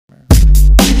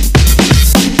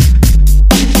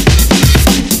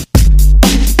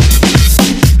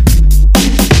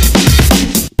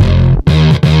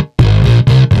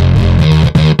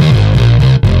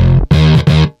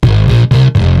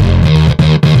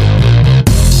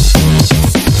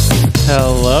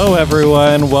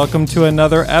everyone. Welcome to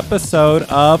another episode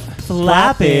of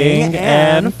Flapping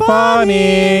and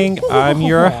Fawning. I'm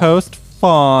your host,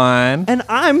 Fawn. And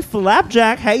I'm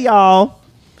Flapjack. Hey, y'all.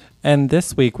 And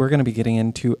this week, we're going to be getting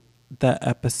into the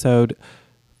episode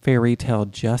Fairytale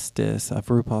Justice of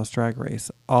RuPaul's Drag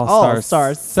Race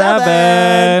All-Star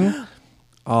 7.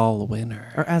 All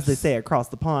winner. Or as they say across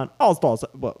the pond, All-Stars.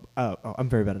 Well, I'm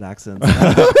very bad at accents.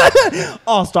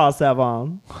 All-Star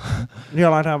 7. You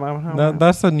know what I'm talking about? No,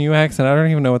 that's a new accent. I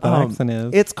don't even know what that accent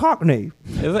is. It's Cockney.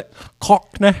 Is it?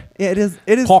 Cockney. Yeah, it is.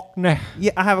 It is. Cockney.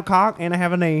 Yeah, I have a cock and I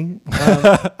have a knee.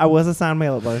 I was assigned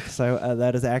male at birth, so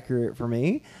that is accurate for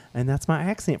me. And that's my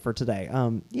accent for today.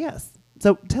 Yes.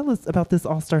 So tell us about this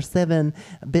All-Star 7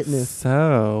 business.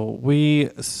 So we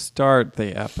start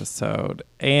the episode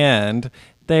and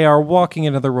they are walking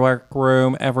into the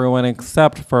workroom. Everyone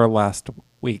except for last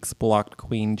week's blocked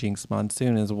queen, Jinx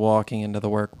Monsoon, is walking into the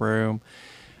workroom.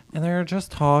 And they're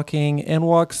just talking. In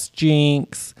walks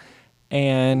Jinx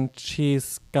and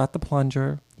she's got the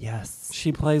plunger. Yes.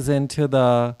 She plays into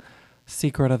the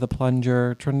secret of the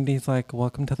plunger. Trinity's like,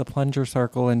 welcome to the plunger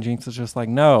circle, and Jinx is just like,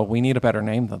 no, we need a better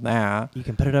name than that. You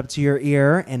can put it up to your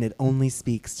ear and it only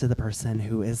speaks to the person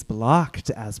who is blocked,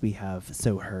 as we have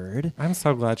so heard. I'm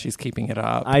so glad she's keeping it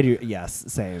up. I do. Yes,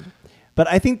 same. But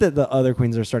I think that the other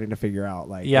queens are starting to figure out,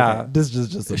 like, yeah, okay, this is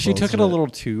just she took it a little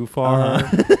too far.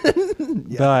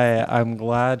 Yes. But I'm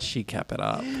glad she kept it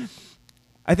up.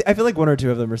 I feel like one or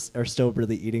two of them are still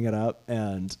really eating it up,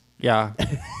 and yeah,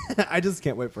 I just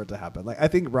can't wait for it to happen. Like, I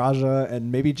think Raja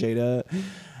and maybe Jada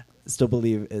still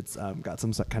believe it's got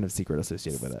some kind of secret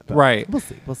associated with it. But right.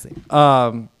 We'll see.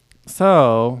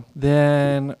 So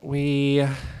then we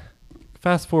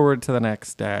fast forward to the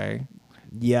next day.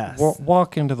 Yes.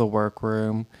 Walk into the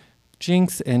workroom.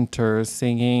 Jinx enters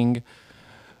singing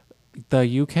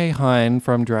the UK Hun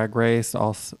from Drag Race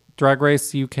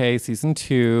UK Season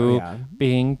 2. Oh, yeah.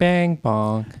 Bing, bang,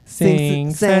 bong.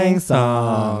 Sing,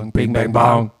 song. Bing, bang,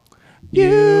 bong.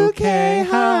 UK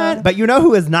Hun. But you know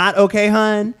who is not OK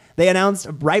Hun? They announced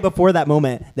right before that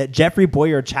moment that Jeffrey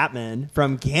Boyer Chapman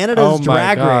from Canada's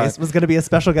Drag Race was going to be a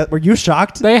special guest. Were you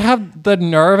shocked? They have the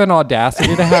nerve and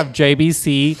audacity to have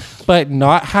JBC, but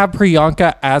not have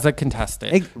Priyanka as a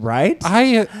contestant. Right?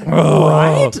 Right?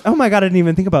 Oh my God, I didn't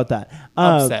even think about that.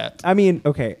 Upset. I mean,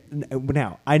 okay.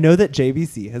 Now, I know that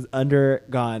JBC has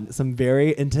undergone some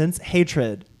very intense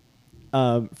hatred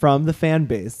from the fan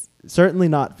base. Certainly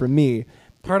not from me.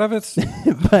 Part of it's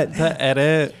but the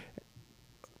edit.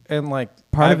 And like,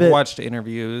 I've watched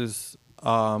interviews,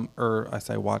 or I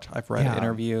say watch, I've read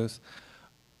interviews.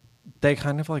 They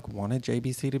kind of like wanted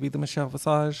JBC to be the Michelle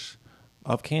Visage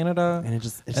of Canada. And it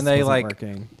just they wasn't like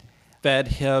working. Fed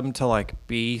him to like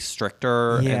be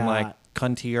stricter and like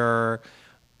cuntier,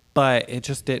 but it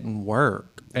just didn't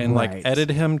work. And like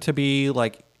edited him to be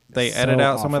like, they edit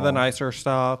out some of the nicer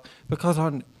stuff. Because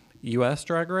on US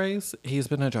Drag Race, he's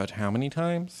been a judge how many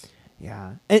times?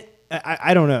 Yeah.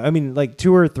 I don't know. I mean, like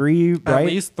 2 or 3, right? At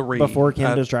least 3. Before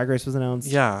Canada's Drag Race was announced.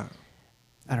 Yeah.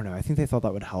 I don't know. I think they thought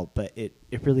that would help, but it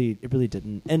really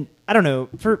didn't. And I don't know.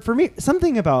 For me,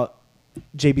 something about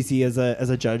JBC as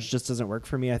a judge just doesn't work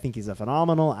for me. I think he's a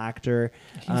phenomenal actor.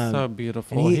 He's so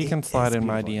beautiful. He can slide in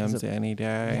my DMs any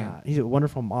day. Yeah, he's a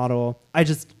wonderful model. I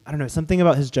don't know, something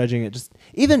about his judging, it just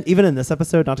even in this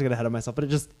episode, not to get ahead of myself, but it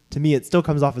just, to me, it still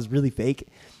comes off as really fake.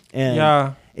 And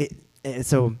yeah. And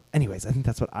so, anyways, I think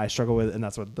that's what I struggle with, and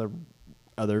that's what the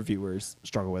other viewers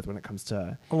struggle with when it comes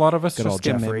to a lot of us good just old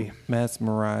get Jeffrey.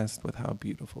 Mesmerized with how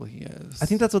beautiful he is. I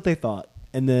think that's what they thought,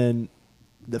 and then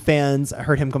the fans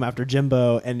heard him come after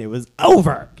Jimbo, and it was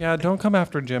over. Yeah, don't come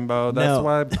after Jimbo. That's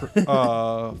why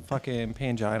fucking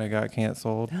Pangina got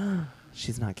canceled.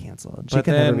 She's not canceled. She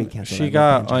can never be canceled. She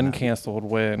got uncanceled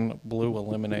when Blue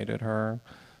eliminated her.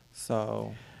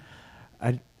 So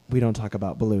we don't talk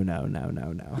about Blue. No.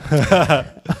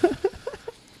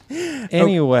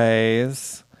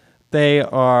 Anyways, they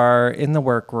are in the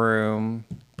workroom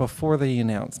before the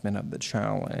announcement of the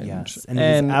challenge. Yes, and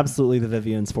it is absolutely the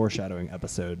Vivian's foreshadowing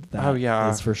episode. That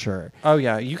is for sure. Oh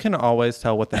yeah, you can always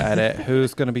tell with the edit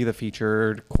who's going to be the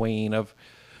featured queen of.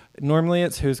 Normally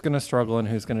it's who's going to struggle and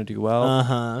who's going to do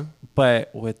well.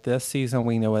 But with this season,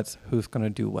 we know it's who's going to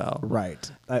do well. Right.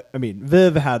 I mean,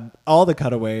 Viv had all the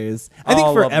cutaways. I think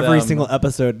for every single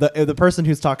episode, the person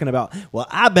who's talking about, well,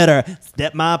 I better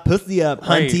step my pussy up,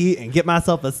 hunty, and get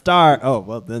myself a star. Oh,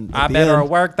 well, then I better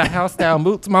work the house down,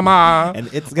 boots mama.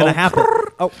 And it's going to happen.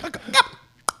 Oh,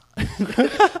 I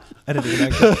didn't even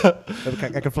know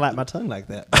I could flap my tongue like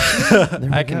that.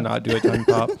 I cannot do a tongue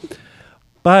pop.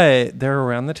 But they're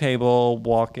around the table,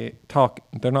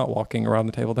 they're not walking around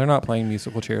the table. They're not playing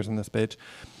musical chairs in this bitch.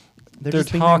 they're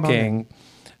just being talking.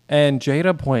 And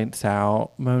Jada points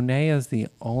out Monet is the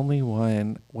only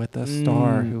one with a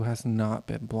star who has not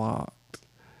been blocked.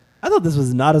 I thought this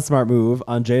was not a smart move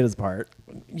on Jada's part.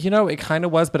 You know, it kind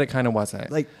of was, but it kind of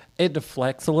wasn't. Like, it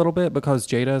deflects a little bit because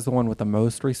Jada is the one with the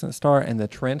most recent star, and the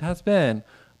trend has been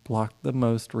block the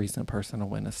most recent person to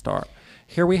win a star.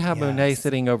 Here we have Monet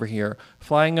sitting over here,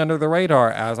 flying under the radar,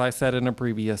 as I said in a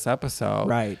previous episode.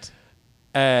 Right.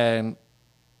 And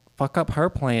fuck up her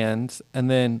plans, and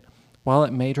then while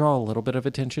it may draw a little bit of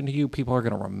attention to you, people are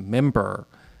going to remember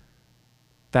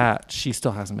that she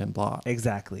still hasn't been blocked.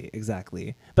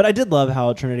 Exactly. But I did love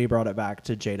how Trinity brought it back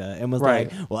to Jada and was like,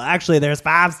 well, actually, there's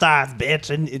 5 stars, bitch,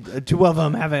 and 2 of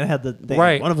them haven't had the thing.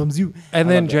 Right. One of them's you. And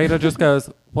then Jada just goes,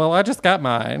 well, I just got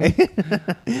mine.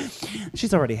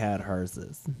 She's already had hers.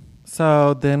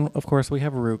 So then, of course, we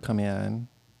have Ru come in.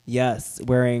 Yes,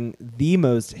 wearing the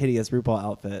most hideous RuPaul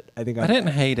outfit. I didn't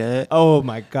hate it. Oh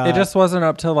my God. It just wasn't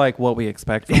up to like what we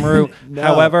expect from Ru. No.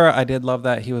 However, I did love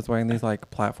that he was wearing these like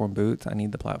platform boots. I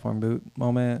need the platform boot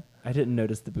moment. I didn't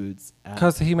notice the boots.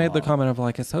 Because he made the comment of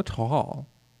like, it's so tall.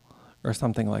 Or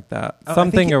something like that. Oh,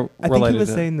 something related I think he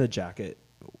was saying the jacket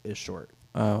is short.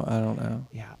 Oh, I don't know.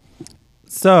 Yeah.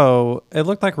 So it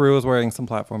looked like Ru was wearing some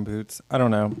platform boots. I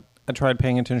don't know. I tried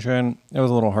paying attention. It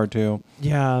was a little hard to.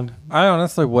 Yeah. I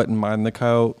honestly wouldn't mind the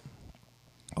coat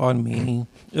on me.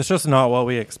 It's just not what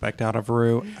we expect out of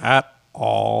Ru at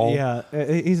all. Yeah,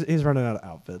 he's running out of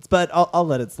outfits, but I'll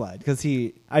let it slide because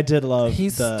I did love. He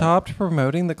stopped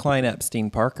promoting the Klein Epstein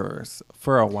Parkers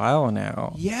for a while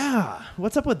now. Yeah,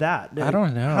 what's up with that? I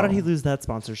don't know. How did he lose that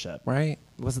sponsorship? Right?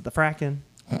 Was it the fracking?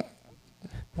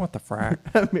 What the frack?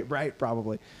 I mean, right,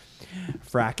 probably.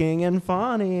 Fracking and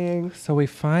fawning. So we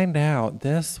find out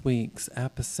this week's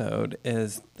episode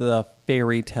is the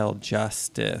Fairytale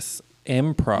Justice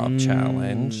Improv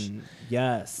Challenge.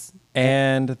 Yes.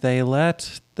 And they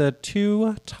let the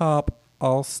 2 top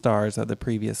all-stars of the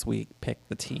previous week pick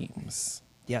the teams.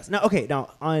 Yes. Now,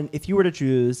 if you were to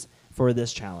choose for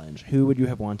this challenge, who would you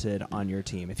have wanted on your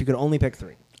team if you could only pick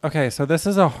 3? Okay, so this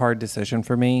is a hard decision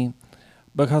for me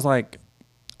because, like,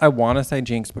 I want to say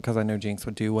Jinx because I know Jinx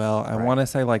would do well. I want to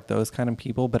say, like, those kind of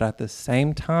people. But at the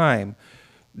same time,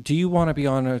 do you want to be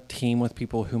on a team with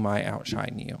people who might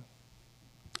outshine you?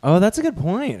 Oh, that's a good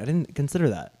point. I didn't consider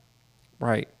that.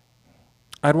 Right.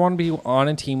 I'd want to be on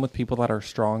a team with people that are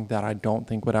strong that I don't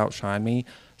think would outshine me.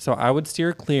 So I would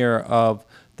steer clear of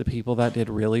the people that did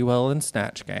really well in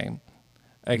Snatch Game,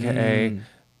 a.k.a.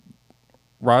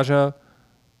 Raja,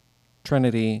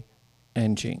 Trinity,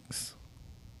 and Jinx.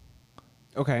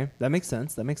 Okay, that makes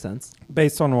sense.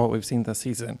 Based on what we've seen this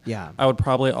season. Yeah. I would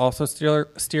probably also steer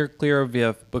clear of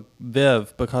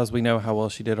Viv because we know how well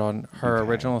she did on her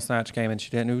original Snatch Game, and she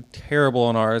didn't do terrible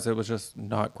on ours. It was just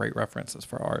not great references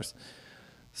for ours.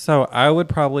 So I would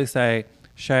probably say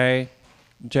Shay,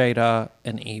 Jada,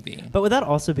 and Evie. But with that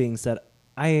also being said,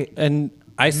 I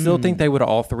still think they would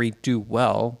all 3 do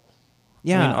well.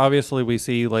 Yeah. I mean, obviously we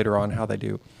see later on how they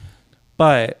do.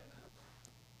 But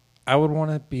I would want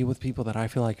to be with people that I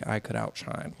feel like I could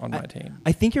outshine on my team.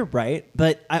 I think you're right,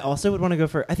 but I also would want to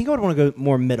go I think I would want to go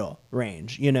more middle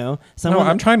range, you know? No,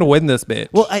 I'm trying to win this bitch.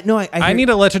 Well, I need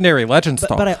a legendary legend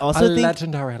star. But I also think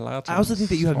legendary legend I also think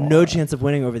that you have no chance of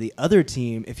winning over the other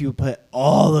team if you put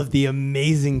all of the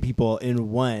amazing people in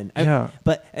one.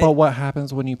 But what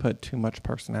happens when you put too much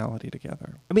personality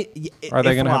together? I mean, are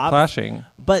they going to have clashing?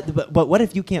 But what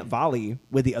if you can't volley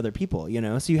with the other people, you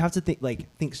know? So you have to think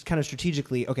kind of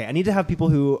strategically, okay, I need to have people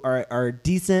who are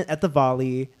decent at the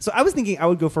volley. So I was thinking I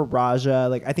would go for Raja.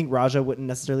 Like, I think Raja wouldn't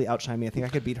necessarily outshine me. I think I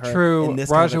could beat her. True. In this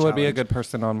Raja kind of would be a good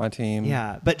person on my team.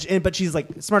 Yeah, but she's like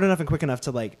smart enough and quick enough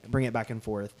to like bring it back and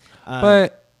forth.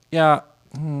 But yeah.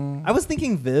 I was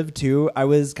thinking Viv too. I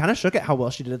was kind of shook at how well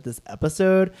she did at this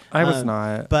episode. I was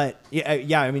not. But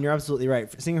yeah. I mean, you're absolutely right.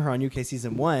 Seeing her on UK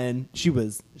season 1, she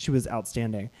was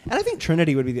outstanding. And I think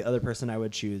Trinity would be the other person I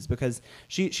would choose because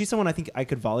she's someone I think I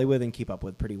could volley with and keep up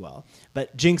with pretty well.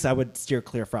 But Jinx, I would steer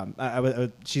clear from.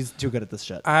 She's too good at this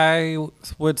shit. I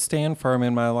would stand firm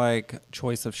in my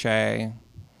choice of Shay.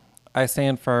 I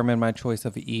stand firm in my choice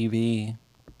of Evie.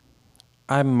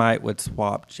 I would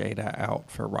swap Jada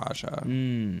out for Raja.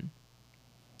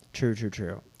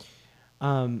 True.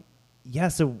 Yeah.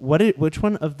 So which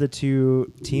one of the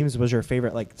 2 teams was your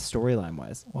favorite, storyline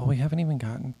wise? Well, we haven't even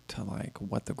gotten to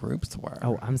what the groups were.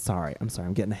 Oh, I'm sorry.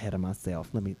 I'm getting ahead of myself.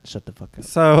 Let me shut the fuck up.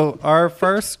 So our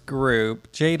first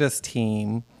group, Jada's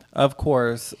team, of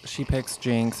course, she picks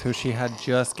Jinx, who she had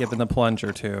just given the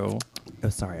plunger to. Oh,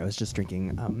 sorry. I was just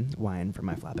drinking wine from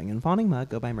my Flapping and Fawning mug.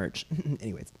 Go buy merch.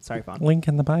 Anyways, sorry, Fawn. Link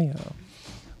in the bio.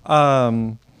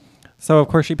 So, of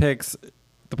course, she picks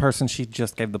the person she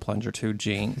just gave the plunger to,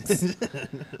 Jinx.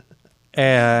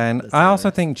 And I also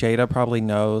think Jada probably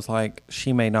knows, like,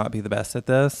 she may not be the best at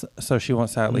this, so she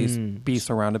wants to at least be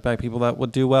surrounded by people that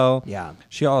would do well. Yeah.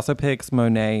 She also picks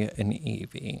Monet and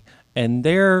Evie. And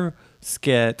their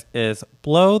skit is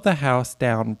Blow the House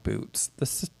Down Boots, the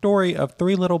story of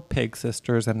 3 little pig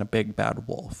sisters and a big bad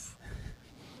wolf.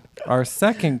 Our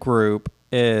second group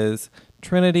is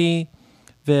Trinity,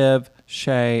 Viv,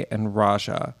 Shay, and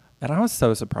Raja. And I was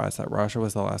so surprised that Raja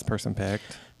was the last person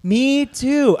picked. Me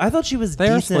too. I thought she was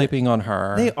They're decent. sleeping on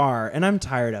her. They are, and I'm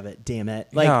tired of it. Damn it!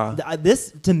 Like Yeah.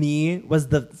 this to me was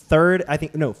the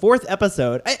fourth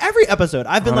episode. Every episode,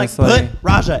 I've been Honestly. like, put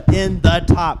Raja in the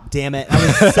top. Damn it!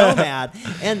 I was so mad.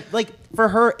 And like for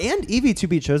her and Evie to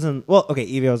be chosen. Well, okay,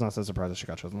 Evie, I was not so surprised that she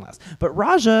got chosen last, but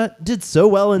Raja did so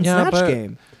well in Snatch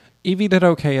Game. Evie did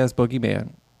okay as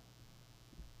Boogeyman.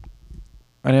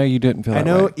 I know you didn't feel that I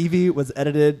know way. Evie was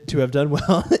edited to have done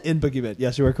well in Boogeyman.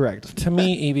 Yes, you were correct. To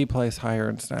me, Evie plays higher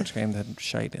in Snatch Game than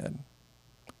Shay did.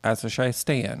 As a Shay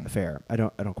stan. Fair. I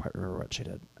don't quite remember what she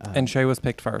did. And Shay was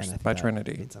picked and I first think by that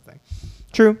Trinity. means something.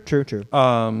 True.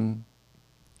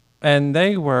 And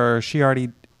they were,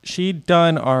 she'd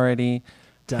done already,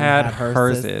 had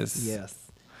hers. Yes.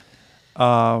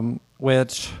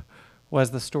 Which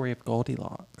was the story of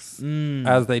Goldilocks,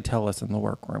 as they tell us in the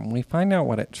workroom. We find out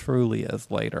what it truly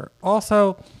is later.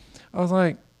 Also, I was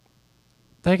like,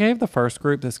 they gave the first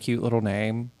group this cute little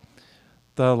name,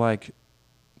 the like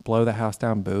Blow the House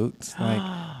Down Boots, like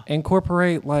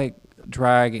incorporate like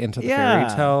drag into the fairy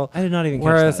tale. I did not even catch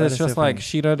Whereas that. it's That is just so like funny.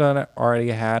 she'd have done it, already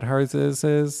had hers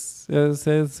is,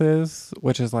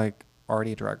 which is like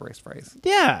already a drag race phrase.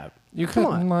 Yeah. You Come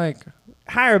couldn't on. like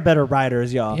Hire better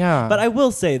writers, y'all. Yeah. But I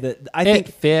will say that I It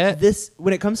think fit. this,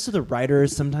 when it comes to the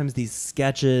writers, sometimes these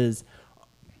sketches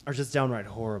are just downright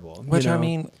horrible. Which, you know? I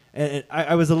mean... And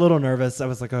I was a little nervous. I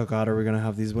was like, oh God, are we going to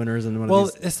have these winners in one Well,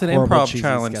 of these it's an horrible, improv cheesy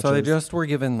challenge, so they sketches? just were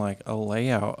given like a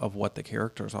layout of what the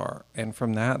characters are, and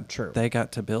from that, True. they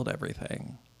got to build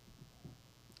everything.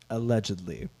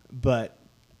 Allegedly. But,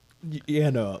 you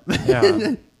know.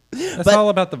 Yeah, it's But- all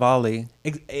about the volley.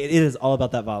 It is all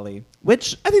about that volley,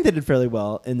 which I think they did fairly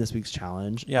well in this week's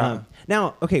challenge. Yeah.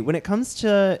 Now, okay, when it comes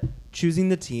to choosing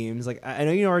the teams, like I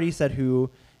know you already said who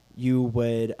you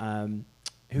would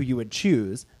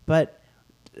choose, but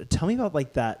tell me about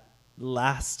like that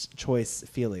last choice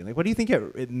feeling. Like, what do you think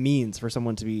it means for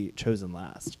someone to be chosen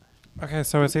last? Okay,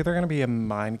 so it's either going to be a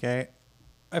mind game.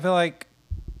 I feel like,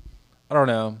 I don't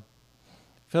know.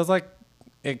 Feels like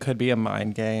it could be a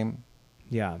mind game.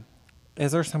 Yeah.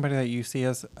 Is there somebody that you see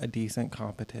as a decent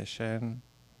competition,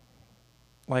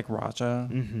 like Raja,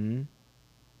 Mm-hmm.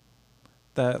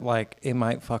 that like it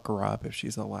might fuck her up if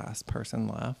she's the last person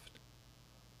left?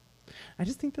 I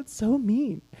just think that's so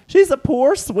mean. She's a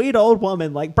poor, sweet old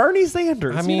woman like Bernie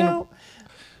Sanders. I mean, you know?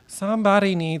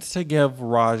 Somebody needs to give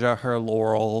Raja her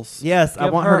laurels. Yes, I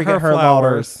Give want her to get her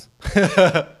flowers.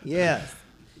 Yes.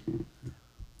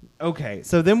 Okay,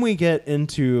 so then we get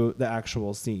into the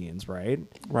actual scenes, right?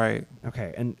 Right.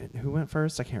 Okay, and who went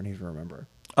first? I can't even remember.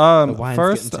 The wine's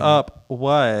First getting to up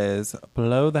was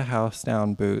Blow the House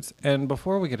Down Boots. And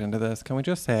before we get into this, can we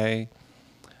just say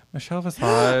Michelle Visage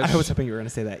I was hoping you were going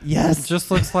to say that. Yes. just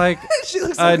looks like She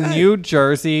looks so a good. New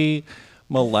Jersey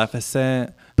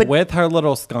Maleficent But- with her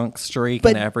little skunk streak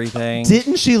and everything.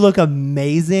 Didn't she look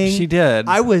amazing? She did.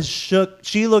 I was shook.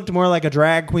 She looked more like a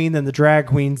drag queen than the drag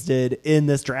queens did in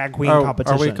this drag queen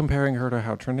competition. Are we comparing her to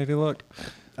how Trinity looked?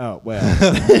 Oh, well.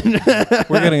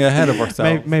 We're getting ahead of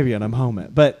ourselves. Maybe in a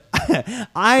moment. But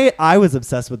I was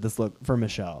obsessed with this look for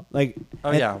Michelle. Like, Oh,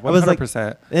 and yeah, I was like,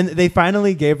 100%. and they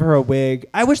finally gave her a wig.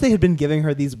 I wish they had been giving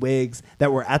her these wigs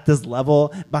that were at this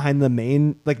level behind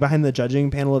the judging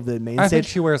panel of the main I stage.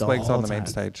 think she wears the wigs whole on the main time.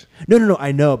 stage. No,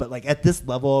 I know, but like at this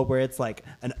level where it's like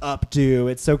an updo,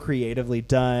 it's so creatively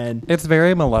done. It's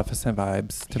very Maleficent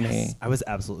vibes to me. I was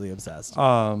absolutely obsessed.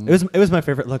 It It was my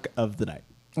favorite look of the night.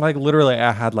 Like literally,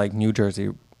 I had like New Jersey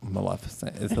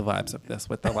Maleficent is the vibes of this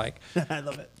with the like I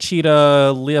love it.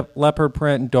 cheetah leopard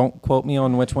print. Don't quote me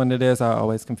on which one it is. I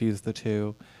always confuse the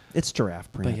two. It's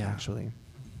giraffe print, But yeah. actually.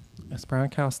 It's brown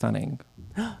cow stunning.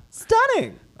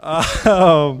 Stunning.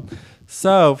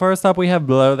 So first up, we have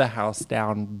Blow the House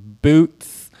Down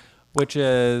Boots, which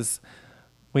is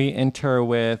we enter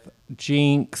with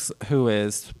Jinx, who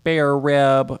is Spare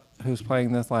Rib, who's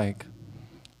playing this like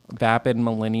vapid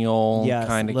millennial Yes,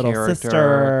 kind of little character.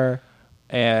 sister.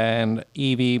 And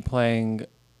Evie playing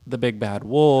the big bad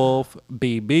wolf,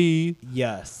 BB,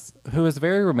 Yes. who is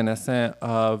very reminiscent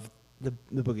of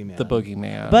the boogeyman. The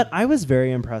boogeyman. But I was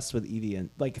very impressed with Evie and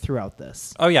like throughout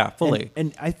this. Oh yeah, fully.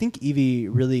 And I think Evie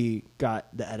really got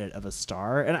the edit of a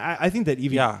star. And I think that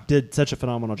Evie did such a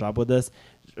phenomenal job with this.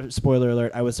 Spoiler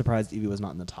alert, I was surprised Evie was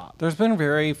not in the top. There's been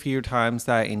very few times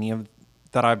that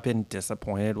I've been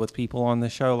disappointed with people on the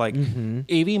show. Like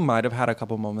Evie might have had a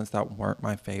couple moments that weren't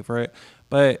my favorite,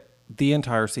 but the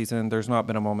entire season, there's not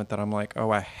been a moment that I'm like,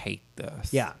 oh, I hate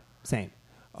this. Yeah, same.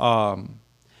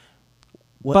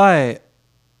 But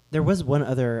there was one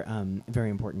other very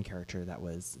important character that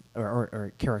was,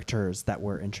 or characters that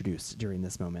were introduced during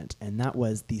this moment, and that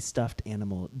was the stuffed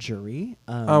animal jury.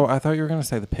 I thought you were going to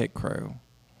say the pit crew.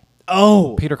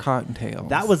 Oh, Peter Cottontails.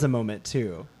 That was a moment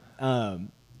too. I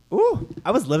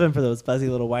was living for those fuzzy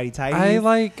little whitey tighties. I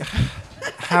like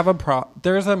have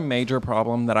there's a major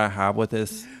problem that I have with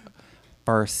this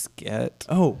first skit.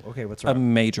 Oh, okay. What's wrong? A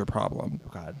major problem. Oh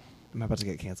God, am I about to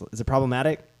get canceled? Is it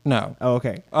problematic? No. Oh,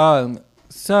 okay.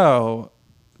 So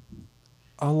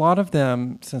a lot of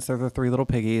them, since they're the three little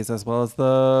piggies, as well as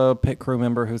the pit crew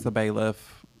member who's the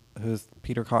bailiff, who's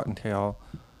Peter Cottontail,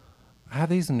 have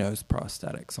these nose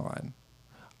prosthetics on.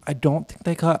 I don't think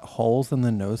they cut holes in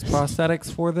the nose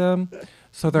prosthetics for them,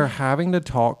 so they're having to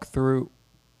talk through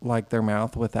like their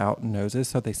mouth without noses,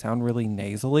 so they sound really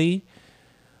nasally.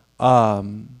 I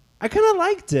kind of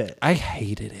liked it. I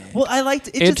hated it. Well, I liked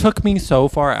it. It took me so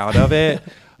far out of it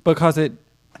because it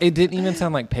didn't even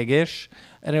sound like piggish,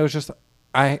 and it was just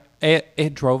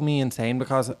it drove me insane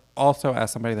because also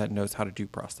as somebody that knows how to do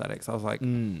prosthetics, I was like,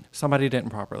 somebody didn't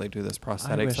properly do this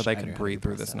prosthetic so they could breathe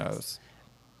through this nose.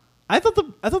 I thought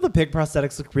the pig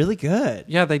prosthetics looked really good.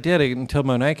 Yeah, they did until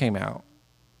Monet came out.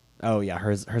 Oh yeah,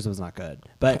 hers was not good.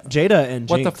 But Jada and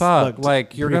Jinx, what the fuck?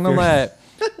 Like you're gonna let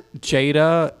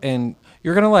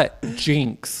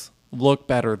Jinx look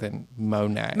better than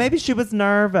Monet. Maybe she was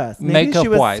nervous. Maybe she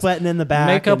was sweating in the back.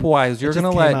 Makeup wise, you're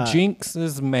gonna let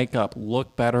Jinx's makeup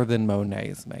look better than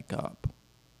Monet's makeup.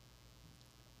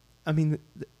 I mean,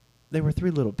 they were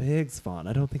three little pigs, Fawn.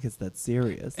 I don't think it's that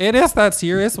serious. It is that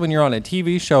serious when you're on a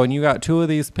TV show and you got two of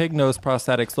these pig nose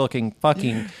prosthetics looking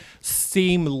fucking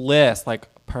seamless, like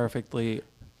perfectly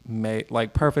made,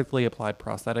 like perfectly applied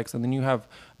prosthetics, and then you have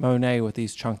Monet with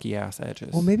these chunky ass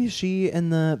edges. Well, maybe she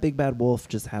and the big bad wolf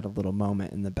just had a little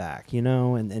moment in the back,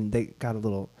 and they got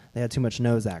they had too much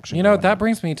nose action. That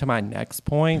brings me to my next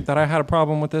point that I had a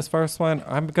problem with this first one.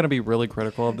 I'm going to be really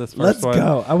critical of this first one. Let's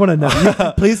go. I want to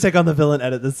know. Please take on the villain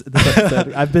edit this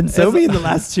episode. I've been so mean the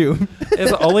last two.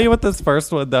 It's only with this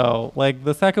first one, though. Like,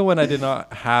 the second one I did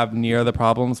not have near the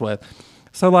problems with.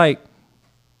 So, like,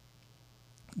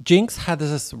 Jinx had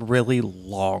this really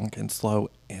long and slow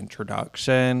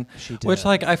introduction. She did. Which,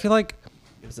 like, I feel like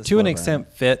to an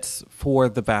extent fits for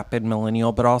the vapid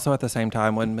millennial, but also at the same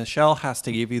time when Michelle has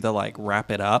to give you the like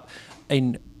wrap it up,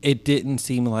 and it didn't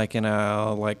seem like in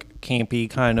a like campy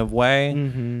kind of way.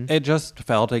 It just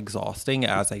felt exhausting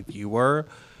as a viewer.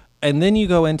 And then you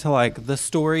go into like the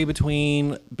story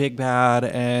between Big Bad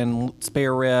and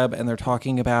Spare Rib, and they're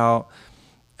talking about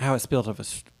how it's built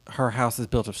of her house is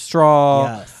built of straw.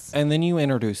 Yes. And then you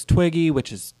introduce Twiggy,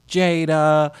 which is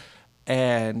Jada.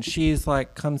 And she's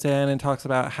like, comes in and talks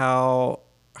about how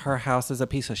her house is a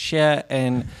piece of shit.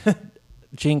 And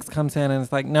Jinx comes in and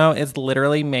is like, no, it's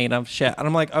literally made of shit. And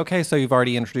I'm like, okay, so you've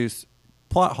already introduced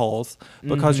plot holes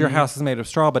because your house is made of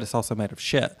straw, but it's also made of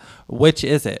shit. Which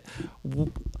is it?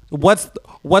 What's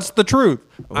the truth?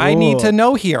 Ooh. I need to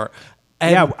know here.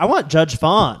 And, yeah, I want Judge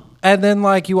Fawn. And then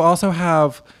like you also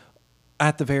have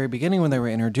at the very beginning when they were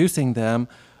introducing them,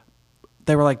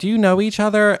 they were like, do you know each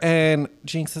other? And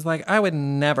Jinx is like, I would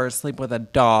never sleep with a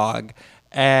dog.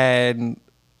 And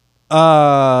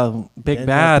Big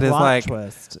Bad is like,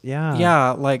 twist. Yeah.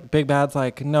 Yeah, like Big Bad's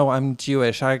like, no, I'm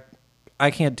Jewish. I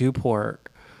can't do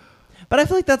pork. But I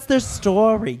feel like that's their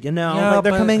story, Yeah, like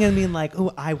they're coming in and being like,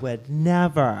 "Oh, I would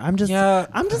never. I'm just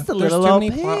a little old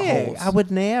pig. I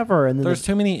would never." And then there's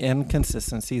too many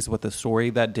inconsistencies with the story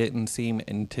that didn't seem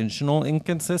intentional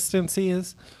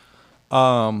inconsistencies.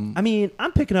 I mean,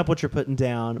 I'm picking up what you're putting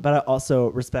down, but I also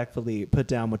respectfully put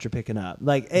down what you're picking up.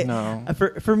 Like,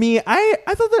 for me, I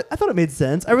thought it made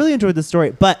sense. I really enjoyed the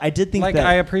story, but I did think that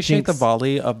I appreciate the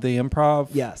volley of the improv.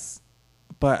 Yes.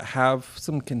 But have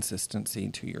some consistency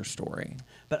to your story.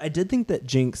 But I did think that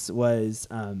Jinx was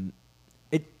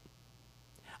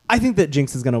I think that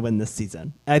Jinx is going to win this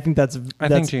season. I think that's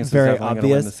Jinx very is obvious.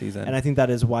 win this season. And I think that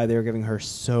is why they're giving her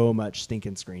so much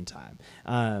stinking screen time.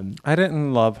 I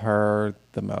didn't love her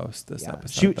the most this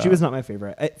episode. She was not my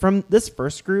favorite. From this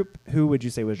first group, who would you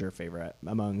say was your favorite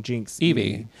among Jinx?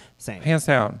 Evie. Same. Hands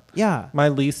down. Yeah. My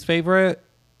least favorite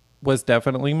was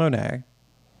definitely Monet.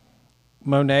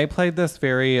 Monet played this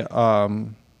very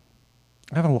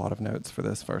I have a lot of notes for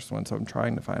this first one, so I'm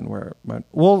trying to find where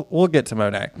we'll get to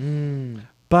Monet.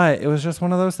 But it was just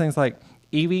one of those things like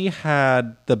Evie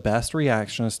had the best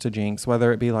reactions to Jinx,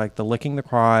 whether it be like the licking the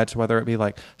crotch, whether it be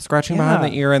like scratching behind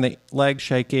the ear and the leg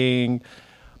shaking.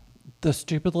 The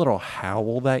stupid little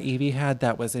howl that Evie had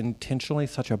that was intentionally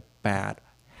such a bad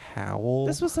howl.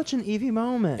 This was such an Evie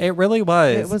moment. It really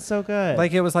was. It was so good.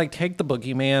 Like, it was like take the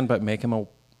boogeyman but make him a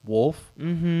wolf.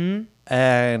 Mm-hmm.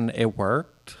 And it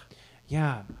worked.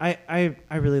 Yeah, I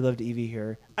really loved Evie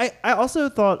here. I also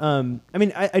thought,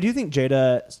 I do think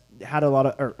Jinx had a lot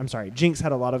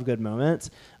of good moments.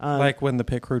 Like when the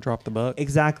pit crew dropped the book.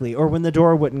 Exactly. Or when the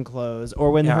door wouldn't close.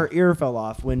 Or when her ear fell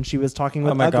off when she was talking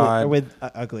with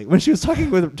Ugly. When she was talking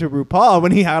to RuPaul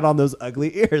when he had on those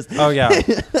ugly ears. Oh, yeah.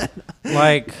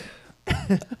 Like,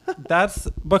 that's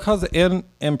because in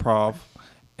improv,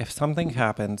 if something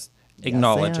happens,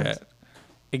 acknowledge it.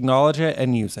 Acknowledge it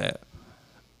and use it.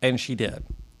 And she did.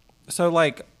 So,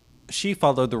 like, she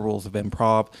followed the rules of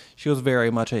improv. She was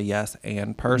very much a yes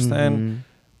and person.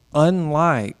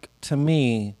 Unlike, to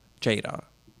me, Jada.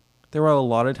 There were a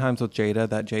lot of times with Jada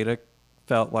that Jada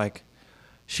felt like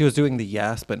she was doing the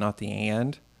yes, but not the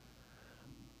and.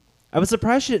 I was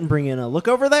surprised she didn't bring in a look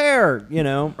over there,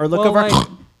 or look over. Like,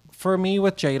 for me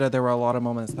with Jada, there were a lot of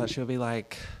moments that she would be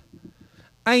like,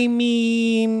 I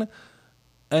mean,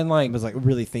 and like. It was like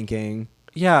really thinking.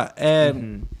 Yeah,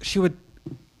 and she would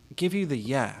give you the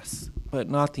yes, but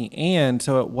not the and,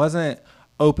 so it wasn't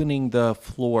opening the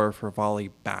floor for volley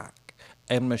back.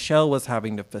 And Michelle was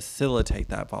having to facilitate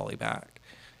that volley back.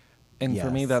 And for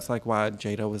me, that's like why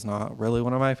Jada was not really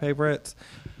one of my favorites,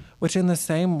 which in the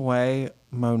same way,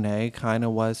 Monet kind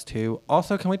of was too.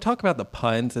 Also, can we talk about the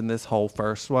puns in this whole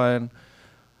first one?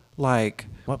 Like,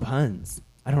 what puns?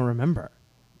 I don't remember.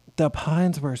 The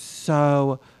puns were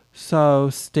so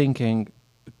stinking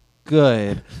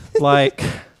good. Like,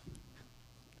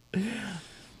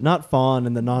 not Fawn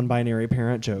and the non-binary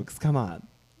parent jokes. Come on.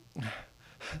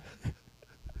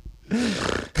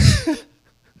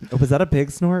 Was that a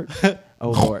pig snort? Oh,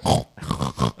 Lord.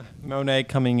 Monet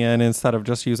coming in instead of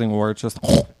just using words, just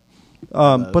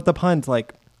but the puns,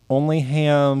 like Only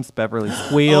Hams, Beverly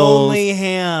Squeals. Only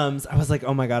Hams. I was like,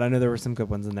 oh my God, I know there were some good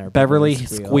ones in there. Beverly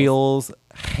Squeals,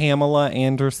 Pamela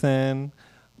Anderson.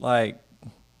 Like,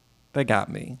 they got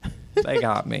me. They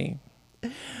got me.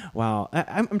 Wow.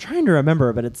 I'm trying to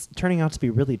remember, but it's turning out to be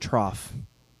really trough.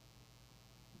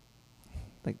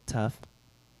 Like tough.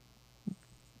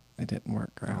 It didn't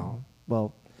work, girl. Oh,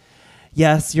 well,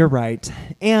 yes, you're right.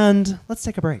 And let's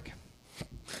take a break.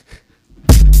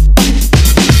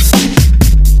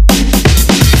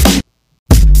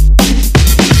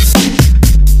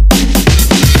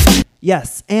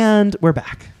 Yes, and we're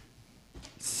back.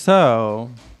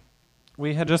 So,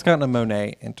 we had just gotten a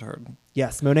Monet entered.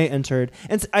 Yes, Monet entered.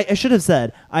 And I should have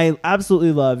said, I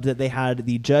absolutely loved that they had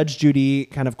the Judge Judy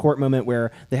kind of court moment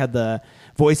where they had the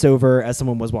voiceover as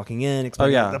someone was walking in,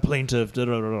 explaining the plaintiff,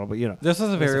 but This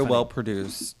was a very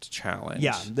well-produced challenge.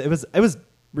 Yeah, it was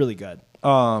really good.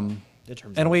 And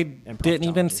we didn't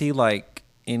even see like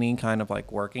any kind of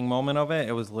like working moment of it.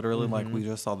 It was literally like we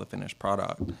just saw the finished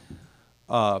product.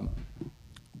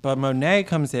 But Monet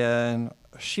comes in,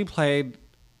 she played,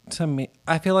 to me,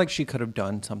 I feel like she could have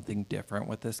done something different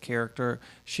with this character.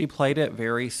 She played it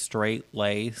very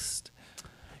straight-laced.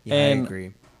 Yeah, I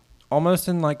agree. Almost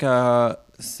in like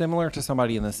similar to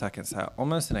somebody in the second set,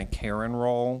 almost in a Karen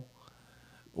role,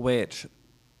 which...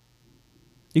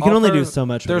 You can only do so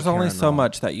much with There's only so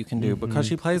much that you can do because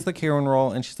she plays the Karen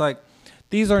role and she's like,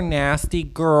 these are nasty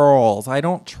girls. I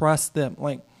don't trust them.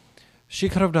 Like, she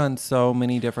could have done so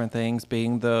many different things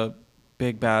being the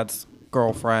big bad's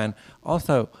girlfriend.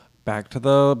 Also, back to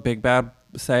the big bad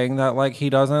saying that like he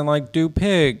doesn't like do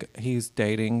pig. He's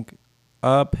dating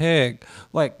a pig.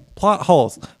 Like, plot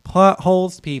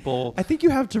holes, people. I think you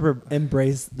have to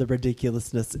embrace the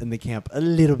ridiculousness in the camp a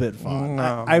little bit, Fawn.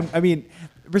 No. I mean,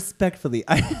 respectfully,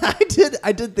 I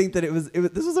did think that it was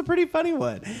this was a pretty funny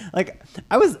one. Like,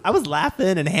 I was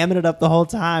laughing and hamming it up the whole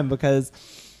time because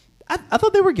I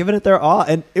thought they were giving it their all,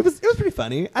 and it was pretty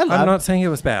funny. I'm not saying it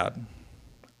was bad.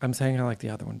 I'm saying I like the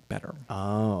other one better.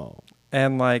 Oh.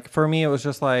 And like for me, it was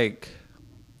just like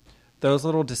those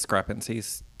little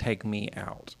discrepancies take me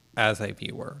out as a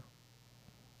viewer.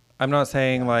 I'm not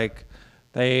saying like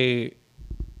they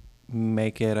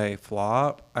make it a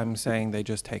flop. I'm saying they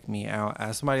just take me out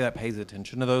as somebody that pays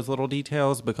attention to those little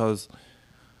details because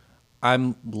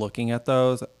I'm looking at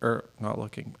those, or not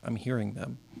looking, I'm hearing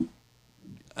them.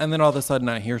 And then all of a sudden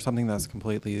I hear something that's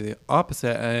completely the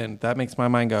opposite, and that makes my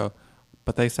mind go,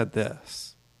 but they said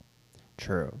this.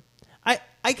 True. I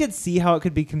I could see how it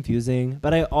could be confusing,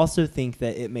 but I also think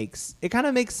that it kind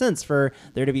of makes sense for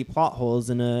there to be plot holes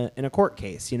in a court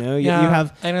case. You know, you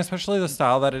have, and especially the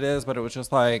style that it is. But it was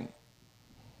just like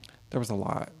there was a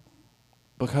lot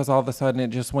because all of a sudden it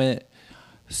just went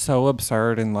so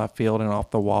absurd and left field and off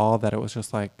the wall that it was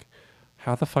just like,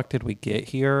 how the fuck did we get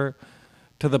here?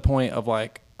 To the point of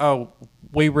like, oh,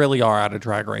 we really are at a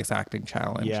Drag Race acting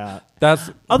challenge. Yeah,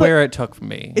 that's where it took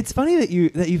me. It's funny that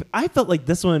you I felt like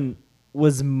this one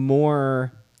was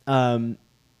more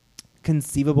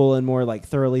conceivable and more like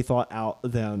thoroughly thought out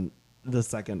than the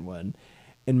second one,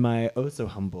 in my oh so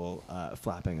humble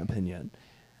flapping opinion.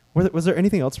 Was there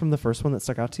anything else from the first one that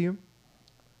stuck out to you?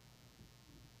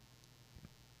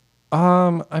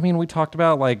 I mean, we talked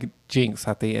about like Jinx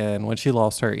at the end when she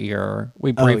lost her ear.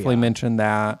 We briefly mentioned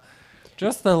that.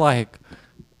 Just the like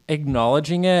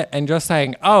acknowledging it and just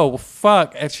saying, "Oh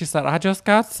fuck!" And she said, "I just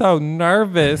got so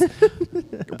nervous."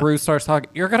 Bruce starts talking.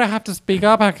 You're gonna have to speak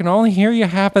up. I can only hear you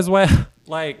half as well.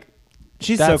 Like,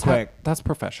 she's so quick. That's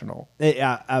professional.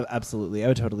 Yeah, absolutely. I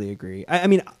would totally agree. I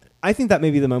mean, I think that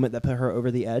may be the moment that put her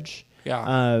over the edge.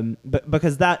 Yeah. But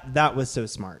because that was so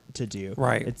smart to do.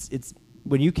 Right. It's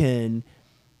when you can.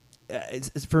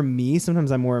 It's for me,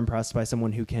 sometimes I'm more impressed by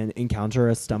someone who can encounter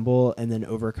a stumble and then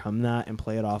overcome that and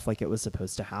play it off like it was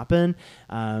supposed to happen,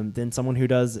 than someone who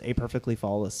does a perfectly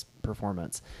flawless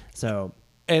performance. So,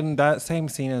 and that same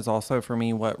scene is also for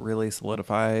me what really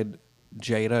solidified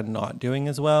Jada not doing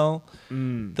as well.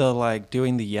 The like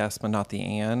doing the yes but not the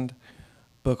and,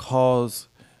 because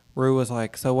Rue was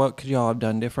like, "So what could y'all have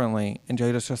done differently?" And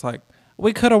Jada's just like,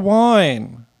 "We could have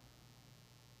won."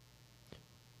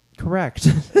 Correct.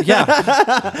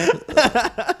 Yeah.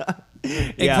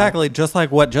 Exactly. Just like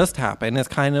what just happened is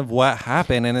kind of what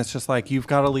happened. And it's just like, you've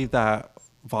got to leave that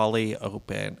volley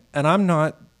open. And I'm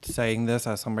not saying this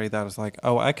as somebody that is like,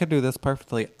 oh, I could do this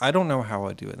perfectly. I don't know how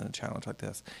I do it in a challenge like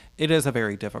this. It is a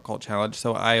very difficult challenge.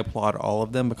 So I applaud all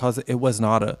of them because it was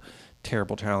not a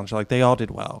terrible challenge. Like, they all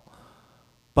did well.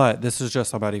 But this is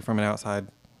just somebody from an outside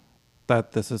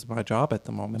that this is my job at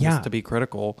the moment, is to be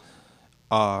critical.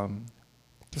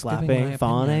 Flapping,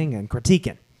 fawning, and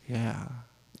critiquing. Yeah.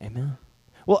 Amen.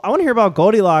 Well, I want to hear about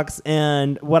Goldilocks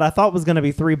and what I thought was going to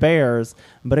be 3 bears,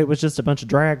 but it was just a bunch of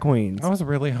drag queens. I was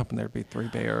really hoping there'd be 3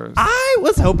 bears. I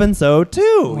was hoping so too,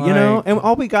 you know, and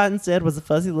all we got instead was a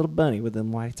fuzzy little bunny with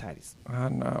them white tighties. I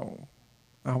know.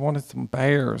 I wanted some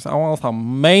bears. I want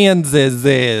some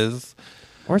manses.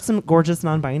 Or some gorgeous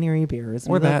non-binary bears.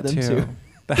 Or that too.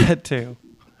 That too.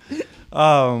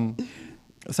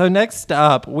 So next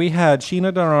up, we had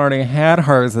Sheena Donardi had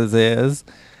hers as is.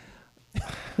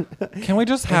 Can we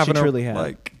just have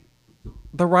like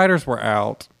the writers were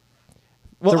out?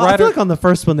 Well, I feel like on the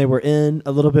first one they were in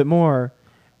a little bit more,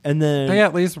 and then they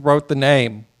at least wrote the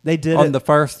name. They did on the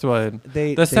first one.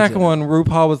 The second one,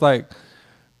 RuPaul was like,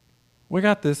 "We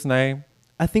got this name."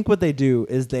 I think what they do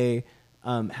is they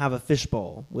have a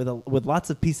fishbowl with lots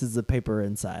of pieces of paper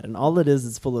inside, and all it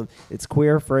is full of it's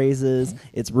queer phrases,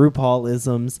 it's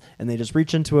RuPaul-isms, and they just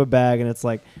reach into a bag, and it's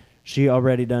like, she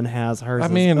already done has hers. I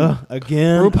mean,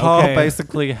 again, RuPaul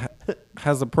basically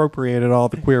has appropriated all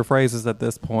the queer phrases at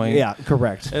this point. Yeah,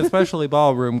 correct. Especially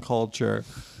ballroom culture.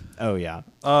 Oh yeah.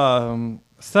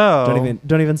 So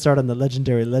don't even start on the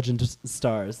legendary legend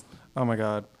stars. Oh my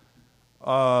god.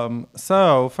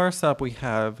 So first up we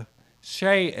have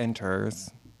Shay enters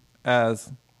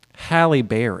as Halle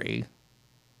Berry,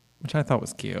 which I thought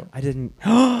was cute. I didn't.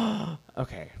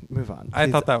 Okay, move on. Please.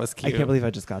 I thought that was cute. I can't believe I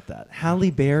just got that.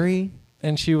 Halle Berry.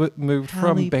 And she moved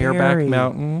from Bareback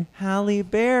Mountain. Halle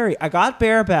Berry. I got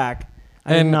Bareback.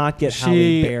 I did not get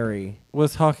Halle Berry.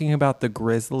 Was talking about the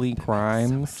grisly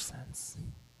crimes. So much sense.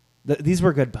 These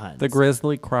were good puns. The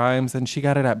grisly crimes, and she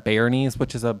got it at Barney's,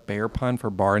 which is a bear pun for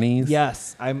Barney's.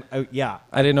 Yes, yeah.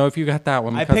 I didn't know if you got that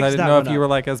one because I didn't know if you were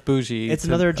like as bougie. It's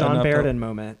another John Barrett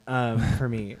moment for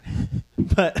me.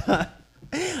 But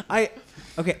I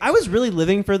was really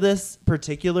living for this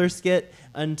particular skit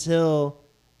until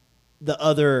the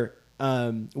other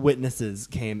witnesses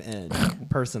came in.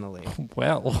 Personally,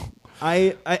 well.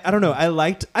 I don't know.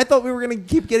 I thought we were gonna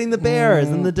keep getting the bears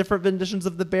and the different renditions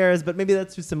of the bears, but maybe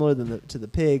that's too similar to the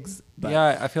pigs. But.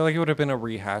 Yeah, I feel like it would have been a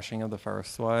rehashing of the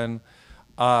first one.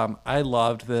 I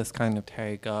loved this kind of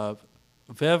take of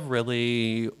Viv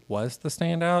really was the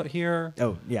standout here.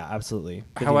 Oh yeah, absolutely.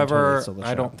 However,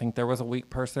 I don't think there was a weak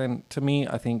person. To me,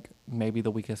 I think maybe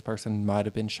the weakest person might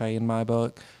have been Shay in my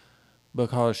book,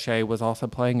 because Shay was also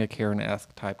playing a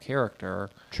Karen-esque type character.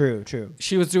 True.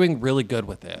 She was doing really good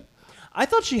with it. I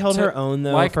thought she held her own,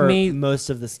 though, for most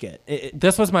of the skit.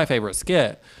 This was my favorite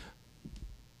skit.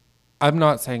 I'm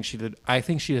not saying she did. I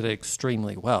think she did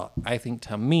extremely well. I think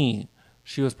to me,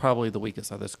 she was probably the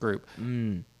weakest of this group.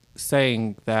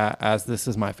 Saying that as this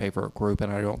is my favorite group,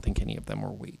 and I don't think any of them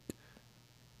were weak.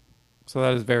 So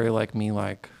that is very like me,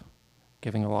 like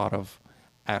giving a lot of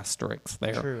asterisks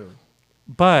there. True.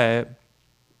 But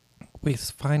we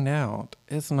find out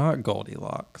it's not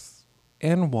Goldilocks.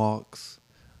 In walks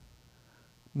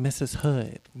Mrs.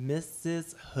 Hood.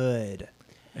 Mrs. Hood.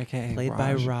 AKA Played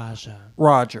by Raja.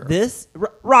 Roger.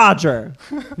 Roger.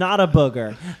 Not a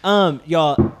booger.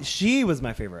 Y'all, she was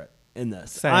my favorite in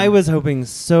this. Same. I was hoping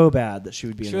so bad that she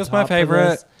would be in She the was top my for favorite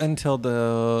this. until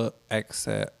the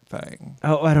exit thing.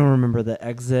 Oh, I don't remember the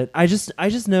exit. I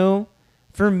just know,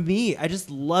 for me, I just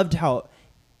loved how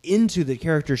into the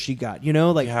character she got. You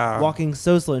know, like walking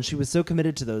so slow, and she was so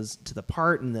committed to the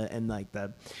part and like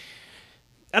the.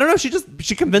 I don't know. She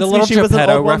convinced me she was an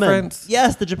old woman.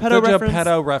 Yes, the Geppetto reference.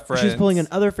 Geppetto reference. She was pulling in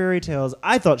other fairy tales.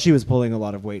 I thought she was pulling a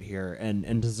lot of weight here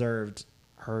and deserved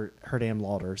her damn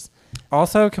lauders.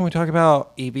 Also, can we talk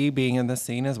about Evie being in this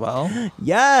scene as well?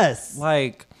 Yes.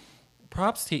 Like,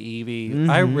 props to Evie. Mm-hmm.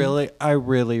 I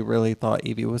really thought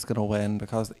Evie was gonna win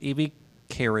because Evie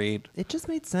carried. It just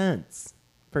made sense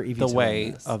for Evie the to weight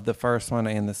win this. of the first one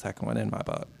and the second one in my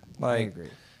book. Like, I agree.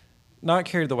 Not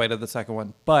carried the weight of the second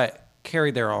one, but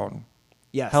carried their own.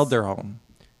 Yes. Held their own.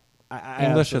 I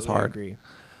English is absolutely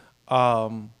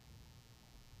hard. Agree.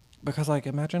 Because like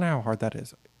imagine how hard that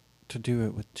is to do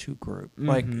it with two groups.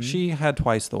 Like she had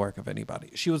twice the work of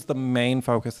anybody. She was the main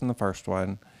focus in the first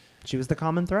one. She was the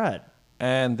common thread.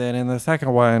 And then in the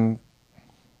second one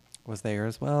was there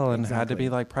as well and had to Exactly. be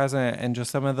like present and just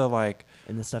some of the like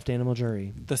In the stuffed animal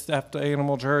jury. the stuffed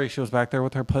animal jury, she was back there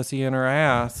with her pussy in her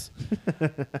ass.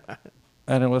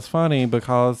 And it was funny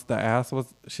because the ass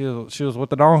was she was with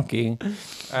the donkey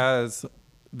as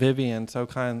Vivian I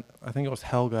think it was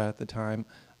Helga at the time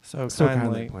so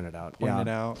kindly pointed out.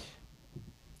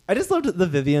 I just loved the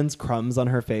Vivian's crumbs on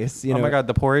her face. You know? Oh my god,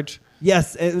 the porridge.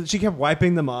 Yes, she kept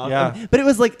wiping them off. Yeah. But it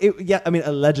was like,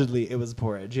 allegedly it was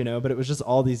porridge, you know, but it was just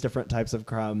all these different types of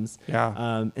crumbs.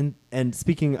 Yeah. And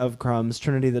speaking of crumbs,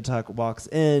 Trinity the Tuck walks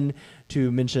in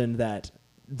to mention that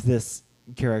this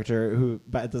character who,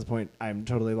 but at this point I'm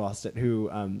totally lost at who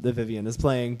the Vivian is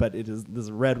playing, but it is this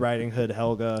Red Riding Hood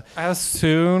Helga. As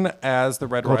soon as the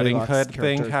Red Riding Goldilocks Hood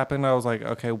thing character. happened, I was like,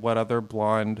 okay, what other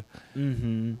blonde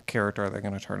character are they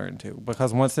going to turn her into?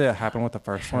 Because once it happened with the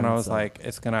first one, I was Hansel. like,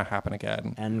 it's going to happen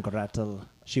again. And Gretel.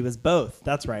 She was both.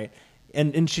 That's right.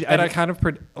 And she. And I kind of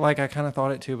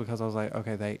thought it too because I was like,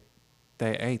 okay,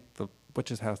 they ate the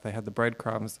witch's house. They had the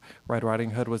breadcrumbs. Red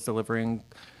Riding Hood was delivering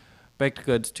baked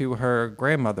goods to her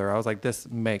grandmother. I was like, this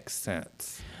makes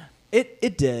sense.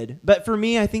 It did, but for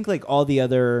me, I think like all the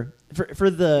other for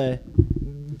the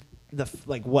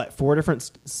like what 4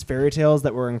 different fairy tales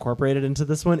that were incorporated into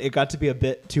this one, it got to be a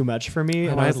bit too much for me.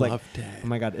 Oh, And I was I like, loved it. oh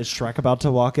my god, is Shrek about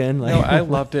to walk in? Like, No, I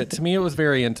loved it. To me, it was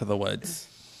very Into the Woods.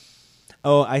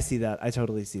 oh, I see that. I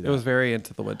totally see that. It was very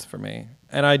Into the Woods for me.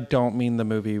 And I don't mean the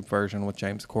movie version with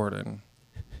James Corden.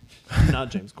 Not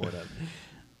James Corden.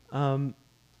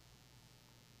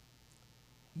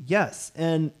 Yes,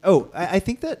 and I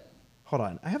think that. Hold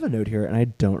on, I have a note here, and I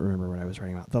don't remember what I was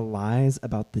writing about. The lies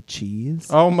about the cheese.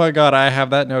 Oh my God, I have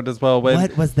that note as well. When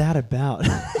What was that about?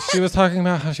 she was talking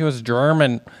about how she was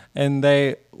German and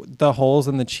the holes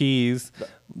in the cheese.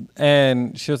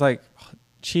 And she was like,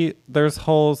 there's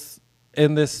holes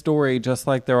in this story just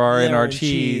like there are in our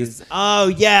cheese. Oh,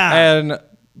 yeah. And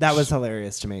That was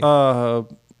hilarious to me.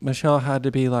 Michelle had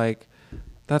to be like,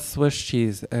 that's Swiss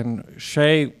cheese. And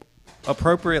Shay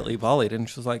appropriately volleyed and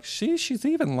she was like, she's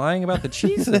even lying about the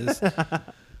cheeses.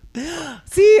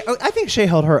 See, I think Shay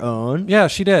held her own. Yeah,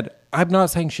 she did. I'm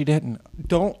not saying she didn't.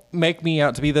 Don't make me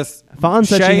out to be this Fawn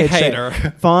said she Shay hates hater. Shay.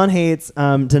 Fawn hates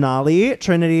Denali,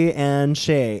 Trinity, and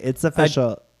Shay. It's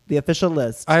official. The official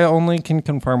list. I only can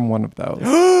confirm one of those.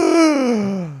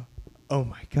 Oh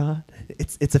my god.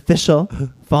 It's official.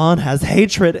 Fawn has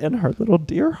hatred in her little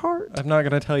dear heart. I'm not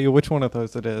going to tell you which one of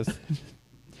those it is.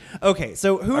 Okay,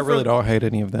 so who I really don't hate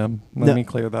any of them. Let me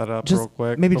clear that up just- real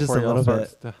quick. maybe just before a y'all little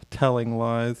start telling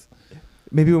lies.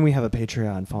 Maybe when we have a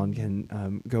Patreon, Fawn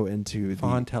can go into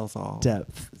Fawn the tells all.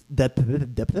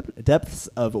 depths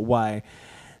of why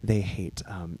they hate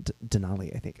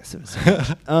Denali, I think. So much.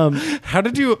 How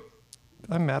did you...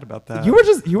 I'm mad about that.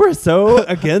 You were so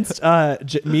against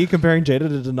me comparing Jada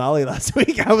to Denali last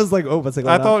week. I was like, oh, what's it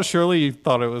going I on? thought surely you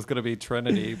thought it was going to be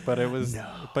Trinity, but it was... No.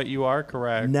 But you are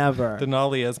correct. Never.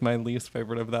 Denali is my least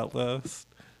favorite of that list.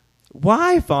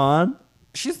 Why, Fawn?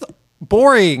 She's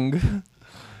boring.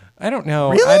 I don't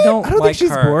know. Really? I don't think like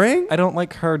she's her. boring. I don't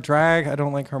like her drag. I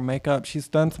don't like her makeup. She's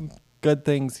done some good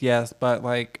things, yes, but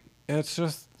like it's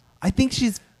just. I think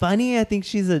she's funny. I think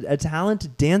she's a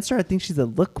talented dancer. I think she's a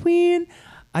look queen.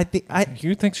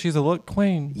 You think she's a look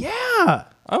queen? Yeah.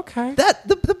 Okay. That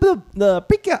the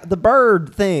pick out the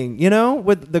bird thing,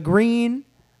 with the green,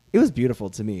 it was beautiful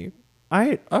to me.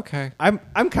 Okay.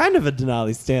 I'm kind of a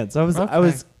Denali stan, so I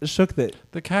was shook that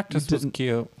the cactus was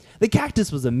cute. The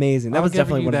cactus was amazing. That was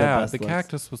definitely one of the best. The looks.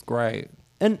 Cactus was great.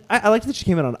 And I liked that she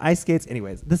came in on ice skates.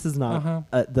 Anyways, this is not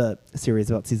the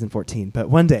series about season 14, but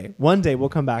one day we'll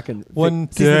come back and season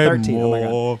 13. More. Oh my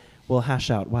god, we'll hash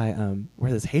out why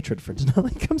where this hatred for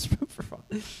Denali comes from for fun.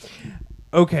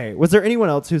 Okay, was there anyone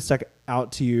else who stuck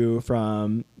out to you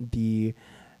from the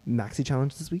Maxi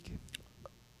Challenge this week?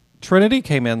 Trinity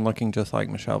came in looking just like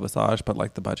Michelle Visage, but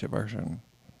like the budget version.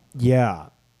 Yeah,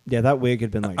 that wig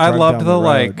had been like. I loved the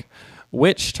like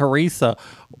Witch Teresa.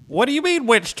 What do you mean,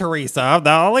 Witch Teresa? I'm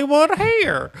the only one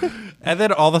here. And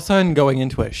then all of a sudden going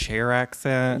into a Cher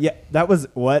accent. Yeah, that was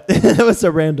what? That was so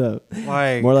random.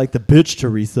 Like more like the bitch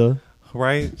Teresa,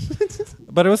 right?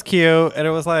 But it was cute, and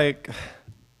it was like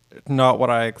not what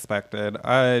I expected.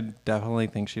 I definitely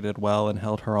think she did well and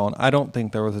held her own. I don't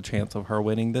think there was a chance of her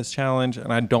winning this challenge,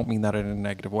 and I don't mean that in a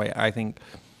negative way. I think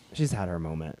she's had her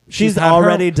moment. She's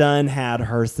already had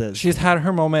her sis. She's had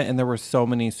her moment, and there were so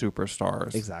many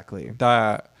superstars. Exactly.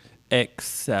 That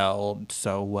excelled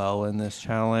so well in this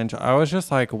challenge. I was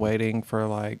just like waiting for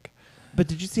like. But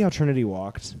did you see how Trinity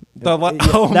walked? Oh my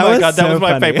god, that was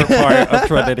my favorite part of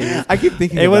Trinity. I keep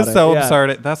thinking it about was so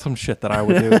absurd. That's some shit that I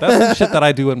would do. That's some shit that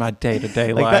I do in my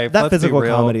day-to-day life. That physical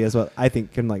comedy is what I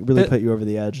think can like really put you over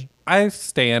the edge. I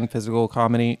stand physical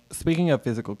comedy. Speaking of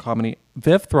physical comedy,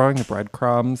 Viv throwing the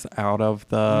breadcrumbs out of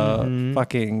the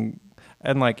fucking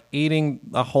and like eating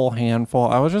a whole handful.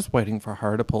 I was just waiting for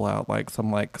her to pull out like some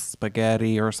like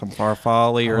spaghetti or some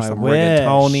farfalle or some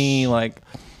rigatoni, like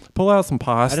pull out some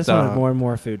pasta. I just wanted more and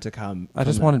more food to come. I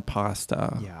just wanted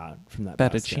pasta. Yeah, from that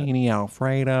fettuccine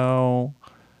Alfredo.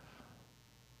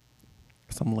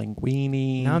 Some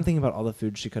linguine. Now I'm thinking about all the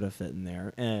food she could have fit in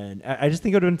there. And I just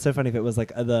think it would have been so funny if it was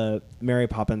like the Mary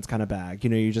Poppins kind of bag.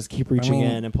 You just keep reaching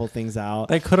in and pull things out.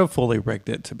 They could have fully rigged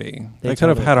it to be. They could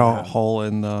have had a hole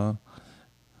in the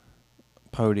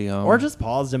podium. Or just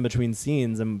paused in between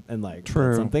scenes and like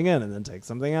put something in and then take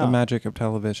something out. The magic of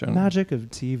television. Magic of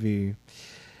TV.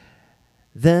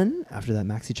 Then, after that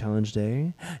Maxi Challenge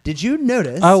day, did you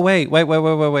notice... Oh, wait.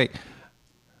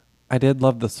 I did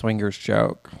love the swingers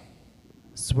joke.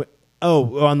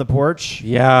 On the porch?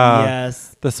 Yeah.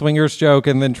 Yes. The swingers joke,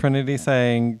 and then Trinity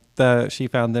saying that she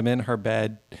found them in her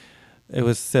bed. It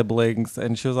was siblings,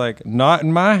 and she was like, not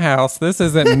in my house. This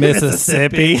isn't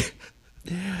Mississippi.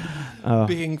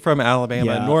 Being from Alabama.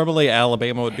 Yeah. Normally,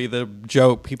 Alabama would be the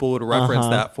joke people would reference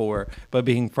that for. But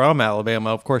being from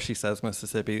Alabama, of course she says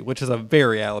Mississippi, which is a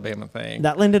very Alabama thing.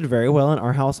 That landed very well in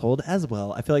our household as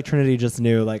well. I feel like Trinity just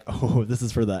knew, like, oh, this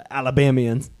is for the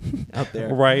Alabamians out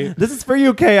there. Right. This is for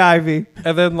you, Kay Ivy.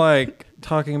 And then, like,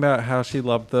 talking about how she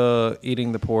loved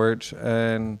eating the porch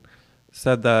and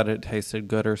said that it tasted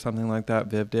good or something like that,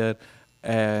 Viv did.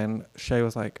 And Shay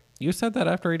was like, you said that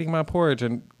after eating my porridge.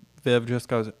 And Viv just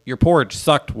goes, your porridge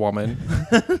sucked, woman.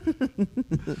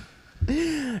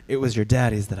 It was your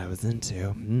daddy's that I was into.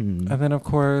 And then, of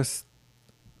course,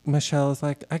 Michelle is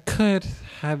like, I could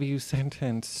have you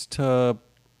sentenced to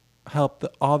help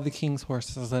all the king's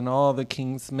horses and all the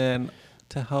king's men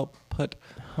to help put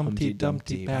Humpty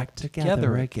Dumpty back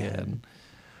together again.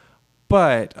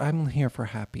 But I'm here for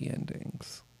happy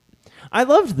endings. I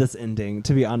loved this ending,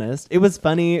 to be honest. It was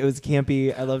funny. It was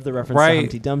campy. I loved the reference to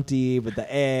Humpty Dumpty with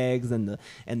the eggs and the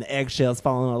eggshells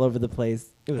falling all over the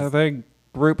place. It was a big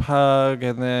group hug,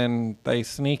 and then they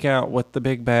sneak out with the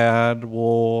big bad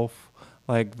wolf,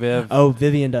 like Viv. Oh,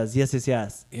 Vivian does.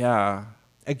 Yes. Yeah.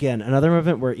 Again, another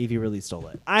moment where Evie really stole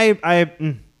it.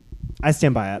 I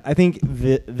stand by it. I think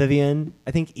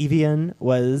Evian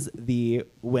was the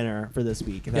winner for this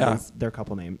week. That is their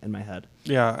couple name in my head.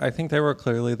 Yeah, I think they were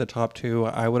clearly the top two.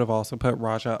 I would have also put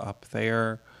Raja up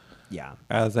there. Yeah.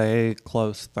 As a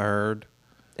close third.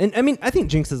 And I mean, I think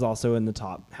Jinx is also in the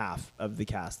top half of the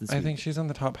cast this week. I think she's in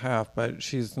the top half, but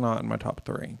she's not in my top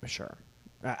three. Sure.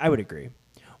 I would agree.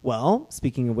 Well,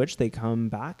 speaking of which, they come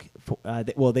back.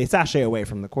 They sashay away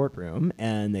from the courtroom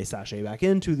and they sashay back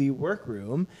into the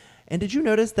workroom. And did you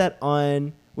notice that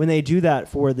when they do that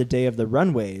for the day of the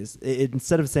runways,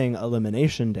 instead of saying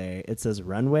elimination day, it says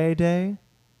runway day?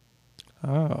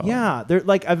 Oh. Yeah, they're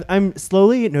like I'm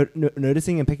slowly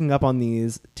noticing and picking up on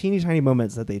these teeny tiny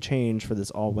moments that they change for this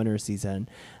all winter season.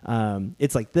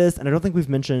 It's like this, and I don't think we've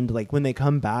mentioned like when they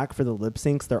come back for the lip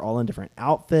syncs, they're all in different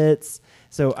outfits.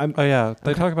 So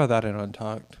they talk about that in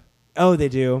Untucked. Oh, they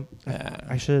do. Yeah.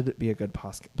 I should be a good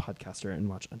podcaster and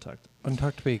watch Untucked.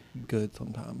 Untucked be good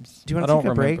sometimes. Do you want to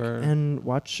take a break and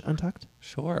watch Untucked?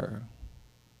 Sure.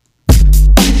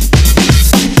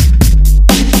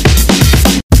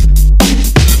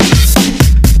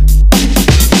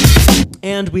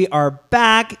 And we are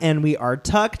back, and we are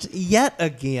tucked yet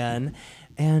again.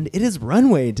 And it is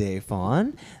runway day,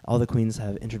 Fawn. All the queens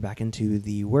have entered back into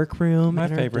the workroom. My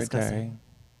favorite day.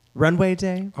 Runway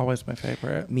day? Always my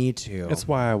favorite. Me too. It's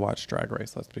why I watch Drag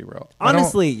Race, let's be real.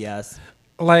 Honestly, yes.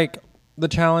 Like, the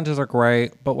challenges are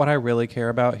great, but what I really care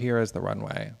about here is the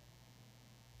runway.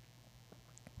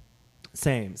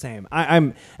 Same.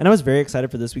 I was very excited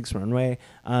for this week's runway.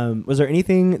 Was there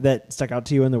anything that stuck out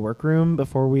to you in the workroom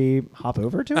before we hop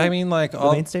over to it? I mean, like,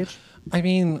 the main stage? I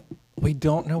mean, we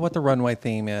don't know what the runway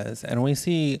theme is, and we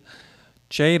see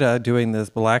Jada doing this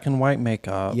black and white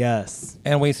makeup. Yes.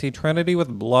 And we see Trinity with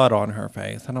blood on her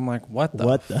face. And I'm like, what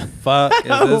the fuck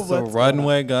is this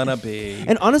runway gonna be?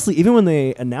 And honestly, even when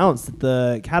they announced that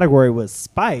the category was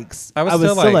spikes, I was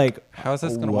still like, how is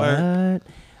this gonna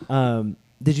work?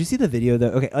 Did you see the video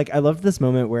though? Okay, like I loved this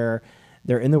moment where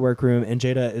they're in the workroom and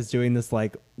Jada is doing this,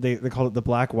 like, they call it the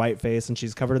black white face, and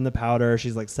she's covered in the powder.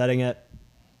 She's like setting it.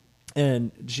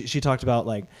 And she talked about,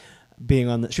 like, being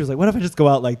on she was like, what if I just go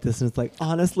out like this? And it's like,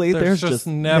 honestly, there's just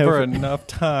never enough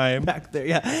time back there.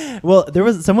 Yeah. Well, there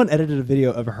was someone edited a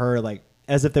video of her, like,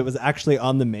 as if it was actually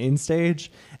on the main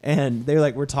stage, and they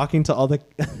we're talking to all the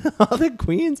all the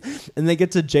queens, and they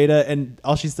get to Jada, and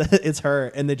all she said is her,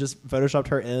 and they just photoshopped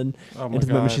her into the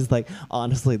moment. She's like,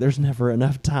 honestly, there's never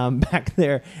enough time back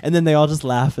there. And then they all just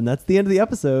laugh, and that's the end of the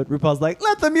episode. RuPaul's like,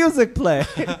 let the music play.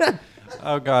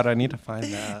 Oh God, I need to find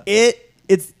that.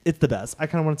 It's the best. I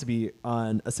kind of want it to be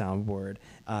on a soundboard,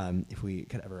 if we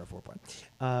could ever afford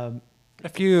one.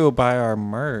 If you buy our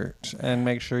merch and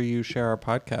make sure you share our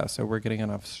podcast so we're getting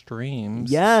enough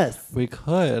streams, yes, we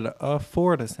could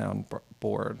afford a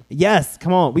soundboard. Yes,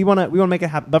 come on. We want to make it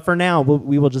happen. But for now,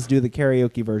 we will just do the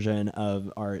karaoke version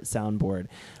of our soundboard.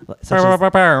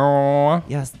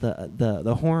 Yes,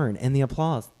 the horn and the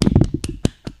applause.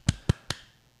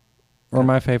 Or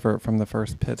my favorite from the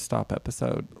first pit stop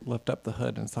episode, lift up the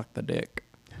hood and suck the dick.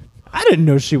 I didn't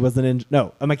know she was a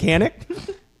mechanic.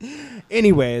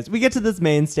 Anyways, we get to this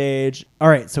main stage. All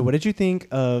right, so what did you think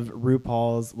of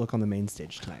RuPaul's look on the main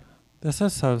stage tonight? This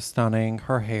is so stunning.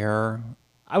 Her hair.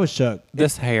 I was shook.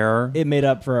 This hair. It made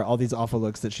up for all these awful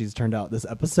looks that she's turned out this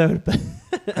episode.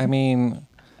 I mean,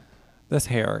 this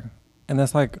hair. And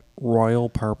this, like, royal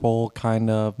purple kind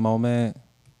of moment.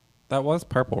 That was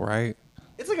purple, right?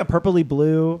 It's like a purpley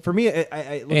blue. For me, it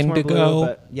looks indigo.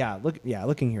 More blue, but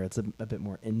looking here, it's a bit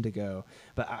more indigo.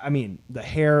 But I mean, the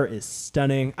hair is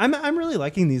stunning. I'm really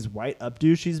liking these white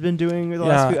updos she's been doing the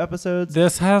last few episodes.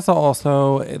 This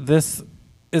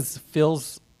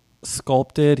feels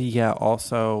sculpted, yet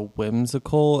also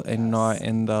whimsical, and not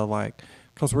in the, like,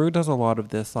 because Ru does a lot of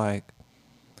this, like,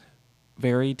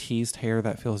 very teased hair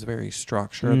that feels very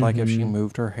structured. Mm-hmm. Like if she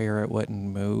moved her hair, it wouldn't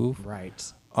move.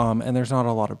 Right. And there's not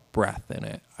a lot of breath in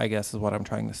it, I guess is what I'm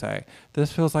trying to say.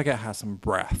 This feels like it has some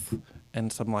breath and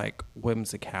some, like,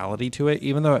 whimsicality to it.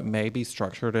 Even though it may be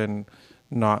structured and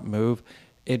not move,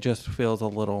 it just feels a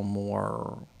little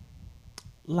more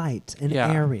light and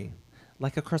airy,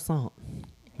 like a croissant.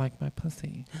 Like my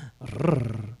pussy.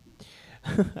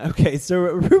 Okay,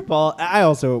 so RuPaul, I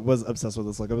also was obsessed with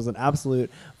this look. It was an absolute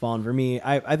fawn for me.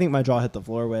 I think my jaw hit the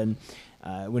floor when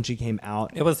she came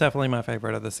out. It was definitely my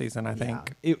favorite of the season, I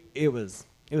think. It was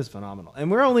phenomenal.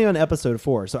 And we're only on episode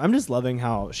 4, so I'm just loving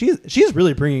how she's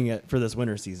really bringing it for this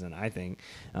winter season, I think.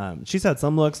 She's had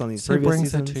some looks on these previous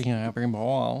seasons. She brings it to you every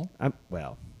ball.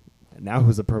 Well, now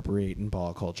who's appropriating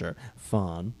ball culture?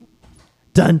 Fawn.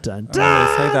 Dun, dun, dun. I'm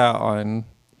going to say that on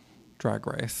Drag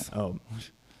Race. Oh,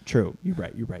 true. You're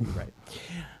right.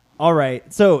 All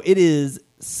right. So it is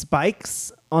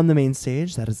spikes on the main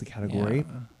stage. That is the category.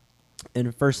 Yeah.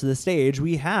 And first to the stage,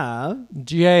 we have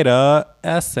Jada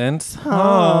Essence.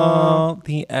 Oh,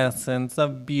 the essence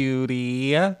of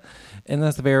beauty. In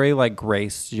this very, like,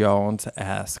 Grace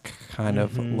Jones-esque kind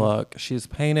of look. She's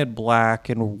painted black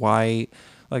and white.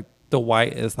 Like, the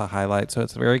white is the highlight. So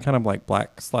it's very kind of like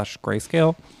black /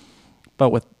 grayscale, but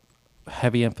with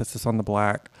heavy emphasis on the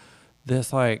black.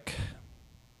 This, like,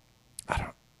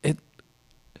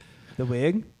 the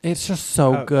wig? It's just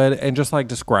so good. And just, like,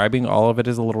 describing all of it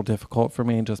is a little difficult for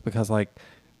me just because, like,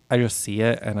 I just see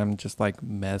it and I'm just, like,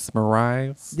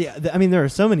 mesmerized. Yeah, I mean, there are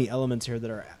so many elements here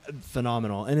that are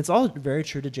phenomenal. And it's all very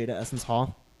true to Jada Essence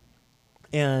Hall.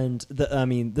 And,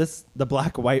 the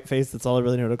black white face, that's all I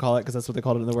really know to call it because that's what they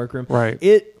called it in the workroom. Right.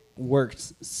 It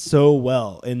worked so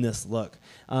well in this look.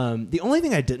 The only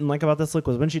thing I didn't like about this look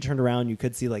was when she turned around, you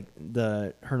could see like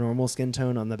her normal skin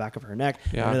tone on the back of her neck.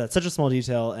 Yeah. I know that's such a small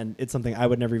detail, and it's something I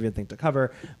would never even think to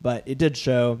cover, but it did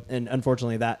show. And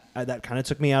unfortunately, that kind of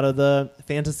took me out of the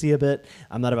fantasy a bit.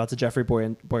 I'm not about to Jeffrey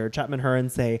Boyer Chapman her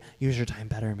and say use your time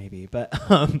better, maybe, but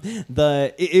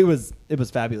it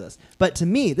was fabulous. But to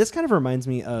me, this kind of reminds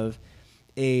me of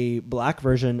a black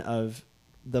version of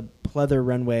the pleather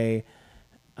runway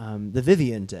the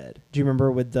Vivian did. Do you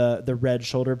remember with the red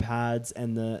shoulder pads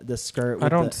and the skirt? With I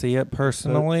don't see it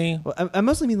personally. I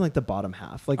mostly mean like the bottom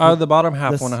half. Like the bottom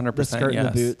half, 100%. The skirt and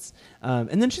the boots.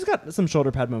 And then she's got some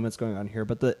shoulder pad moments going on here,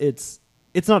 but it's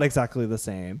not exactly the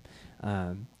same.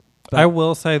 But I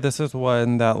will say this is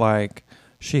one that like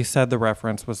she said the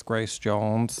reference was Grace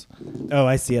Jones. Oh,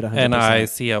 I see it 100%. And I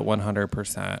see it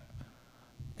 100%.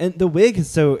 And the wig is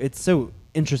so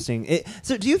interesting.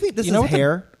 So do you think this is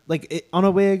hair? On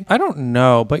a wig? I don't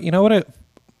know, but you know what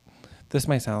this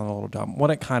may sound a little dumb. What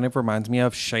it kind of reminds me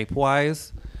of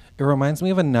shape-wise, it reminds me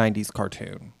of a 90s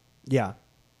cartoon. Yeah.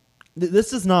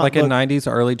 This is not like a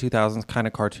 90s, early 2000s kind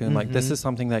of cartoon. Mm-hmm. Like this is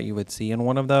something that you would see in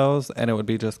one of those, and it would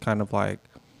be just kind of like,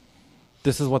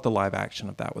 this is what the live action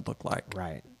of that would look like.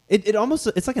 Right. It almost,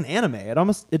 it's like an anime.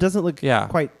 It doesn't look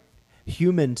quite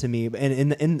human to me,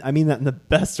 and I mean that in the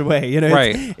best way, you know.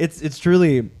 Right. It's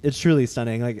truly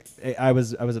stunning. Like I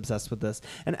was obsessed with this.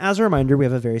 And as a reminder, we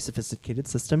have a very sophisticated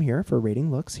system here for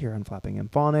rating looks here on Flapping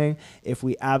and Fawning. If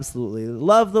we absolutely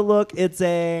love the look, it's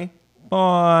a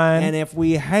fawn, and if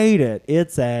we hate it,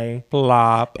 it's a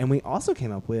flop. And we also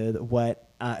came up with what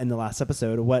in the last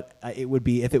episode what it would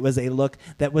be if it was a look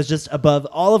that was just above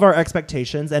all of our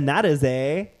expectations, and that is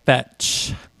a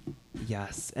fetch.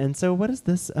 Yes. And so what is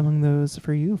this among those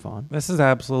for you, Fawn? This is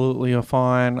absolutely a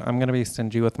fawn. I'm going to be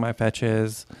stingy with my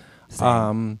fetches.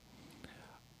 Same.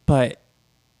 But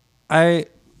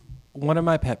one of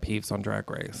my pet peeves on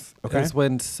Drag Race is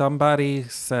when somebody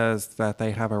says that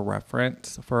they have a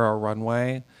reference for a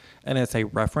runway, and it's a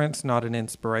reference, not an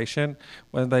inspiration.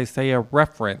 When they say a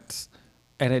reference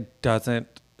and it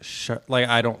doesn't show, like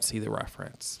I don't see the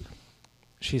reference.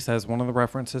 She says one of the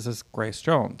references is Grace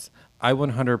Jones. I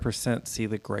 100% see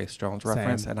the Grace Jones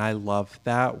reference, and I love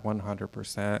that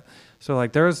 100%. So,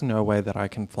 like, there is no way that I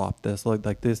can flop this.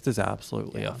 Like this is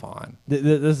absolutely a fawn.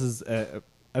 This is a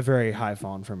very high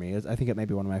fawn for me. I think it may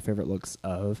be one of my favorite looks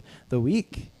of the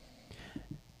week.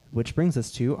 Which brings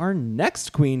us to our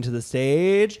next queen to the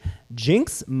stage,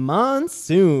 Jinx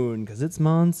Monsoon, because it's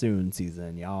monsoon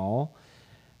season, y'all.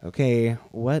 Okay,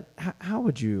 how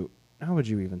would you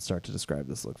even start to describe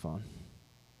this look, Fawn?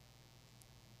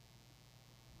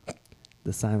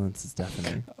 The silence is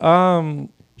deafening.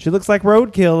 She looks like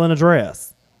roadkill in a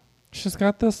dress. She's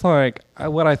got this like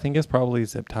what I think is probably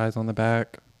zip ties on the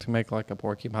back to make like a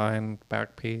porcupine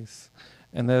back piece,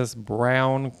 and this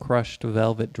brown crushed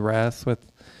velvet dress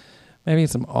with maybe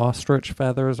some ostrich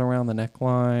feathers around the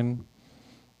neckline,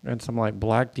 and some like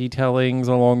black detailings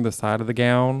along the side of the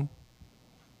gown,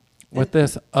 with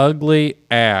this ugly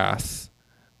ass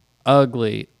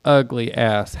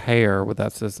hair with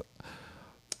that's this.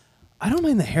 I don't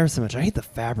mind the hair so much. I hate the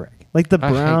fabric. Like the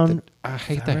brown. I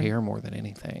hate the hair more than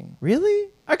anything. Really?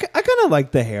 I kind of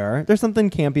like the hair. There's something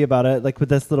campy about it. Like with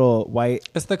this little white.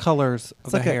 It's the colors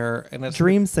of the hair. And it's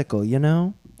dreamsicle, you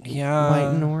know? Yeah.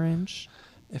 White and orange.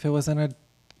 If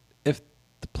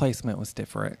the placement was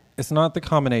different. It's not the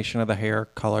combination of the hair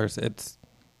colors. It's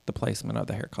the placement of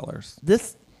the hair colors.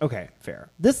 Okay, fair.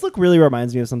 This look really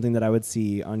reminds me of something that I would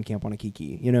see on Camp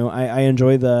Wanakiki. You know, I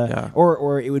enjoy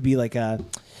or it would be like a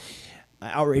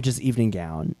outrageous evening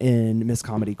gown in Miss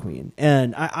Comedy Queen,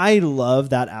 and I love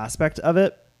that aspect of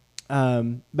it.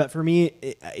 But for me,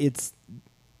 it's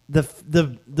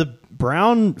the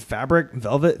brown fabric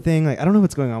velvet thing. Like I don't know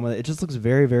what's going on with it. It just looks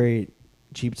very, very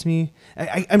cheap to me.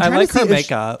 I'm trying like to see her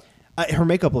makeup. Her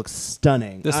makeup looks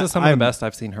stunning. This is some of the best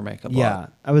I've seen her makeup. Yeah,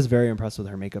 I was very impressed with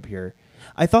her makeup here.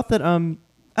 I thought that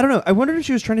I don't know. I wondered if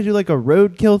she was trying to do like a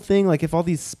roadkill thing, like if all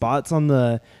these spots on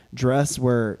the dress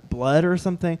were blood or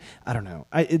something. I don't know.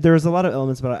 There was a lot of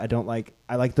elements about it I don't like.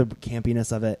 I like the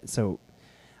campiness of it, so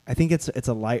I think it's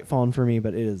a light fawn for me,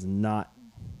 but it is not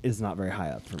very high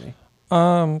up for me.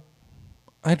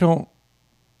 I don't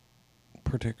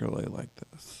particularly like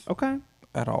this. Okay.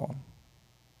 At all.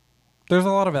 There's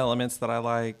a lot of elements that I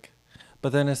like,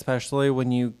 but then especially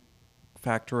when you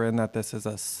factor in that this is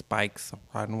a Spikes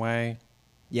runway.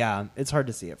 Yeah, it's hard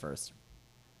to see at first.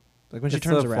 Like when she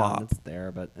turns around, flop. It's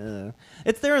there, but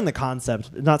it's there in the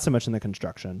concept, not so much in the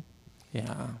construction.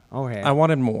 Yeah. Okay. I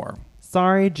wanted more.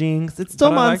 Sorry, Jinx. It's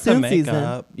still monsoon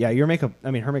season. Yeah, your makeup.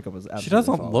 I mean, her makeup was absolutely She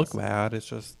doesn't flawless. look bad. It's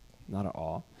just not at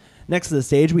all. Next to the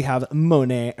stage, we have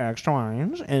Monet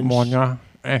Exchange and Monia.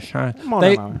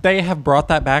 They have brought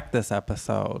that back this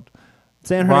episode.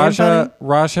 saying her name funny?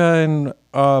 Raja and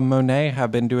Monet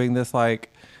have been doing this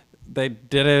like they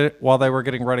did it while they were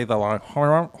getting ready. They're like,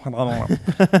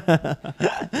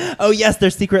 oh yes, their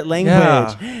secret language.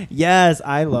 Yeah. Yes,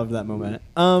 I love that moment.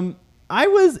 I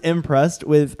was impressed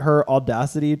with her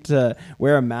audacity to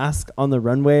wear a mask on the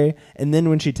runway, and then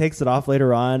when she takes it off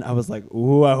later on, I was like,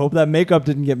 "Ooh, I hope that makeup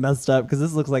didn't get messed up because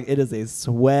this looks like it is a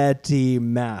sweaty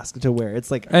mask to wear." It's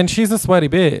like, and she's a sweaty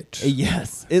bitch.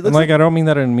 yes, it looks like I don't mean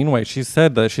that in a mean way. She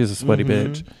said that she's a sweaty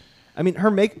bitch. I mean,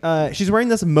 she's wearing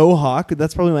this mohawk.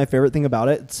 That's probably my favorite thing about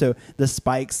it. So the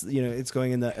spikes, it's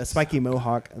going in a spiky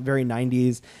mohawk, very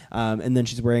 90s. And then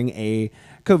she's wearing a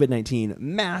COVID-19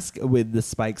 mask with the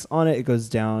spikes on it. It goes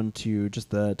down to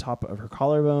just the top of her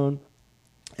collarbone.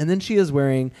 And then she is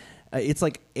wearing, it's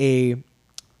like a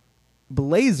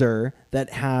blazer that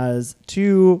has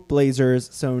two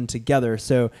blazers sewn together.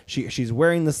 So she's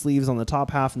wearing the sleeves on the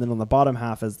top half, and then on the bottom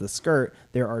half as the skirt,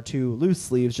 there are two loose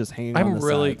sleeves just hanging on the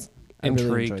sides. I'm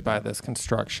intrigued by this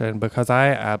construction because I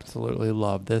absolutely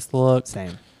love this look.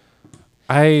 Same.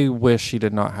 I wish she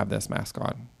did not have this mask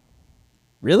on.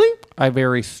 Really? I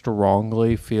very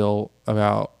strongly feel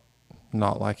about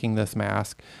not liking this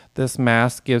mask. This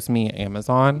mask gives me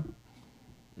Amazon.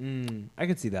 I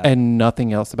could see that. And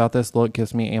nothing else about this look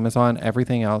gives me Amazon.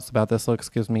 Everything else about this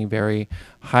look gives me very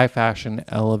high fashion,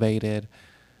 elevated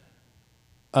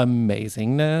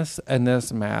amazingness. And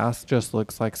this mask just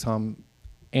looks like some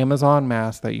Amazon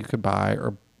mask that you could buy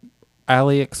or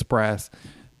AliExpress,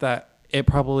 that it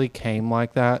probably came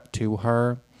like that to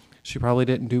her. She probably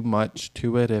didn't do much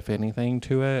to it, if anything,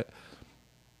 to it.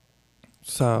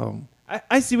 So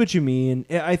I see what you mean.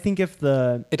 I think if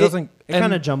it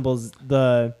kind of jumbles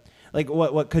the like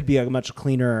what could be a much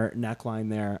cleaner neckline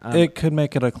there. It could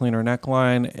make it a cleaner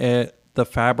neckline. The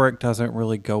fabric doesn't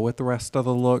really go with the rest of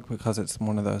the look because it's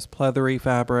one of those pleathery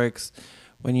fabrics.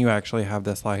 When you actually have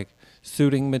this like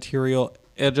suiting material,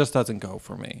 it just doesn't go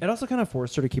for me. It also kind of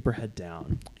forced her to keep her head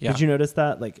down. Yeah. Did you notice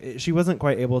that? Like she wasn't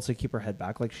quite able to keep her head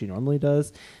back like she normally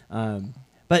does.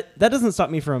 But that doesn't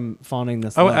stop me from fawning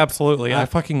this look. Oh, absolutely. I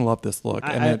fucking love this look.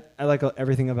 I like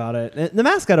everything about it. The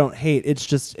mask I don't hate. It's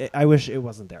just I wish it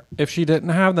wasn't there. If she didn't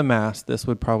have the mask, this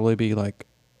would probably be like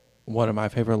one of my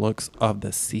favorite looks of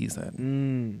the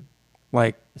season.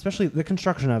 Like, especially the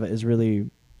construction of it is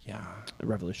really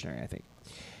revolutionary, I think.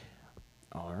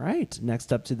 All right.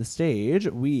 Next up to the stage,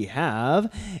 we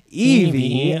have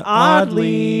Evie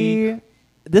Oddly.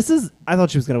 I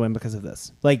thought she was going to win because of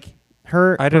this. Like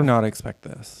I did not expect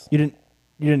this. You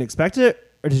didn't expect it,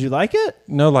 or did you like it?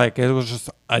 No, like it was just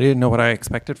I didn't know what I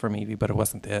expected from Evie, but it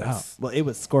wasn't this. Oh, well, it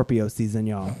was Scorpio season,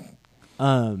 y'all.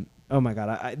 Oh my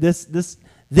god, this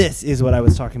is what I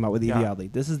was talking about with Evie Oddly.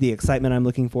 This is the excitement I'm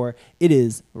looking for. It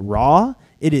is raw.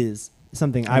 It is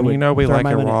something I would. We like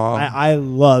it raw. I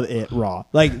love it raw.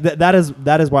 Like that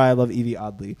is why I love Evie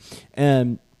Oddly,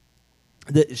 and.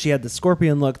 She had the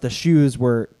scorpion look. The shoes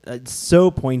were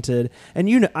so pointed,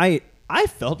 and I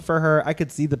felt for her. I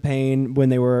could see the pain when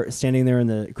they were standing there in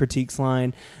the critiques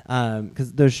line,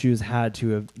 because those shoes had to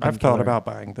have. I've thought about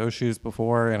buying those shoes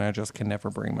before, and I just can never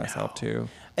bring myself to.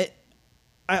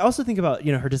 I also think about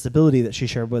her disability that she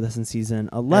shared with us in season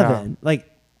 11. Yeah.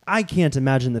 Like I can't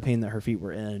imagine the pain that her feet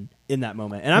were in that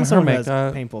moment. And I'm someone who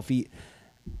has painful feet.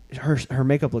 Her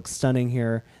makeup looks stunning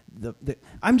here.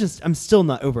 I'm still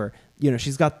not over.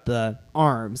 She's got the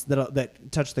arms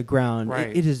that touch the ground.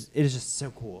 Right. It is just so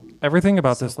cool. Everything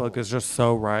about this look is just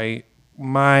so right.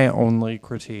 My only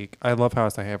critique, I love how I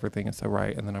say everything is so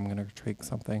right, and then I'm going to critique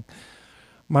something.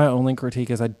 My only critique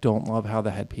is I don't love how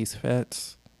the headpiece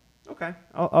fits. Okay,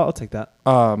 I'll take that.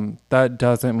 That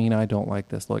doesn't mean I don't like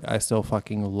this look. I still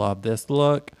fucking love this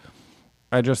look.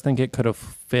 I just think it could have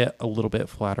fit a little bit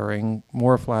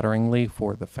more flatteringly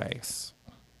for the face.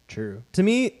 True. To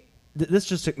me, this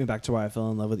just took me back to why I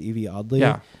fell in love with Evie Oddly.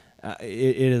 Yeah.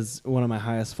 It is one of my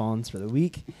highest fawns for the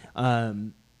week.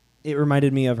 It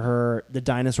reminded me of the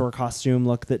dinosaur costume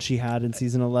look that she had in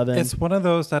season 11. It's one of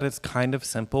those that it's kind of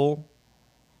simple,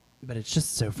 but it's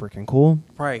just so freaking cool.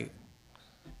 Right.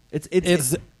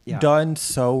 It's done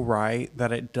so right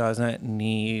that it doesn't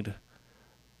need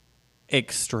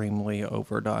extremely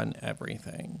overdone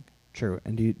everything. True.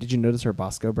 And did you notice her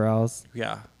Bosco brows?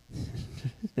 Yeah.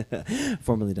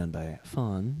 Formerly done by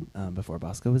Fawn before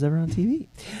Bosco was ever on TV.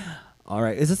 All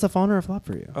right. Is this a fawn or a flop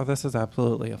for you? Oh, this is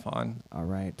absolutely a fawn. All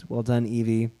right. Well done,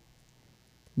 Evie.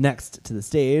 Next to the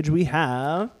stage, we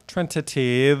have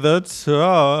Trinity the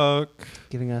Tuck.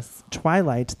 Giving us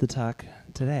Twilight the Tuck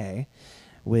today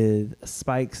with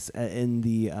spikes in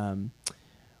the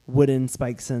wooden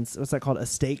spike sense. What's that called? A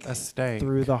stake. A stake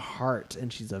through the heart,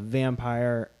 and she's a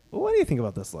vampire. What do you think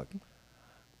about this look?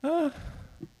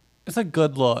 It's a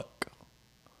good look.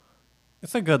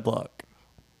 It's a good look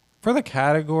for the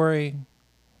category.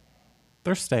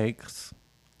 They're stakes.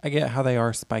 I get how they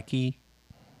are spiky.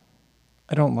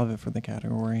 I don't love it for the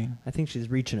category. I think she's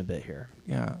reaching a bit here.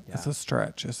 Yeah. It's a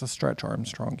stretch. It's a stretch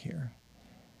Armstrong here.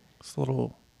 It's a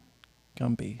little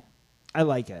gumpy. I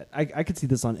like it. I could see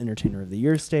this on Entertainer of the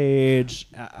Year stage.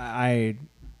 I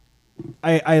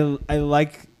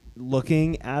like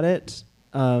looking at it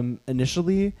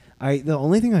initially. The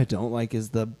only thing I don't like is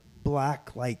the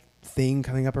black thing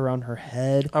coming up around her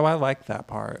head. Oh, I like that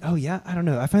part. Oh yeah, I don't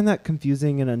know. I find that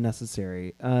confusing and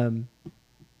unnecessary.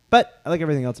 But I like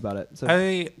everything else about it. So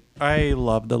I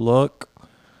love the look,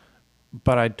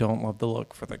 but I don't love the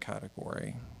look for the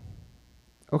category.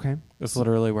 Okay. It's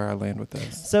literally where I land with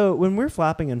this. So when we're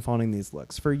flapping and fawning these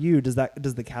looks, for you, does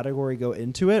the category go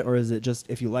into it, or is it just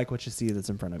if you like what you see that's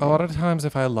in front of you? A lot of times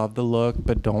if I love the look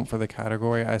but don't for the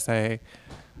category, I say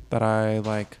that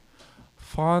I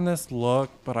fawn this look,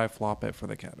 but I flop it for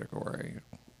the category.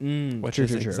 Which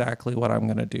is exactly what I'm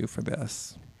going to do for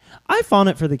this. I fawn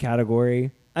it for the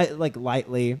category. I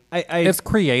lightly. It's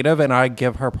creative, and I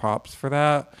give her props for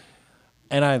that.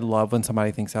 And I love when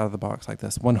somebody thinks out of the box like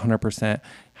this, 100%.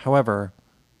 However,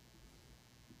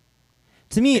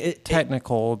 to me, it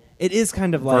is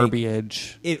kind of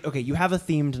verbiage. Okay, you have a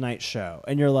themed night show,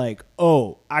 and you're like,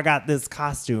 oh, I got this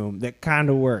costume that kind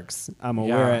of works. I'm going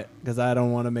to wear it because I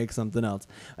don't want to make something else.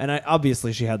 And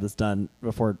obviously she had this done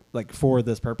before, for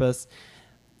this purpose.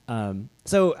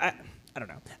 So I don't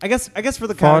know. I guess for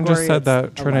the category, Fawn just said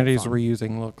that Trinity's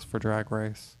reusing looks for Drag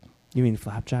Race. You mean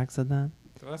Flapjack said that?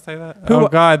 Did I say that? Oh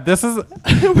God, this is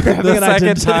the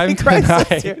second time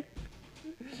tonight.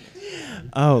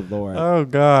 Oh Lord. Oh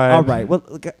God. All right. Well,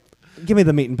 give me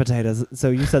the meat and potatoes.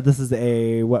 So you said this is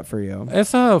a what for you?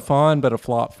 It's a fawn, but a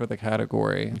flop for the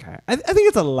category. Okay. I think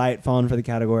it's a light fawn for the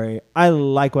category. I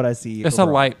like what I see. It's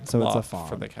overall, a light so flop it's a fawn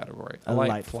for the category. A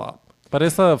light flop. But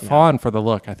it's a fawn for the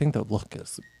look. I think the look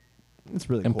is it's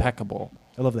really impeccable. Cool.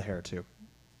 I love the hair too.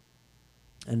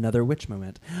 Another witch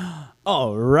moment.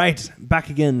 All right. Back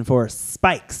again for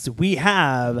spikes. We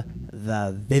have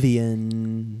the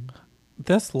Vivian.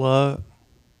 This look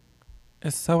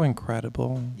is so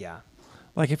incredible. Yeah.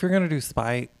 If you're going to do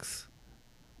spikes,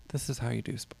 this is how you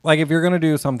do if you're going to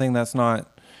do something that's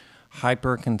not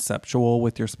hyper conceptual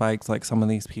with your spikes like some of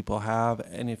these people have,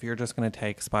 and if you're just going to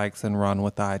take spikes and run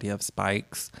with the idea of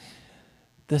spikes,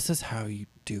 this is how you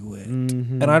do it.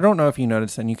 Mm-hmm. And I don't know if you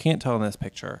noticed, and you can't tell in this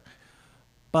picture,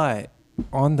 but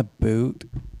on the boot,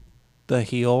 the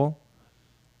heel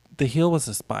was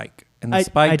a spike. And the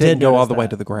spike didn't go all the way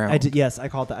to the ground. I did, yes, I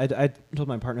called that. I told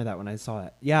my partner that when I saw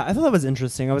it. Yeah, I thought that was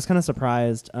interesting. I was kind of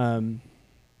surprised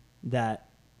that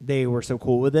they were so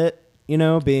cool with it,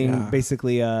 being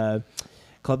basically a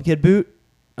Club Kid boot.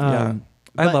 I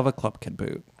love a Club Kid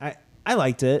boot. I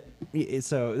liked it.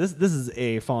 So this is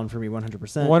a fawn for me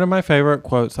 100%. One of my favorite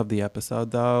quotes of the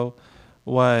episode, though,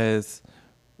 was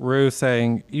Rue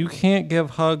saying, "You can't give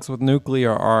hugs with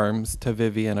nuclear arms" to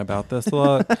Vivian about this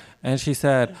look. And she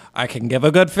said, "I can give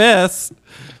a good fist."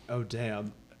 Oh,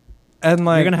 damn. And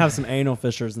you're going to have some anal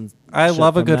fissures. And I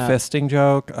love a good fisting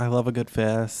joke. I love a good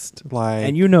fist.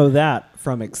 And you know that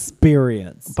from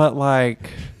experience. But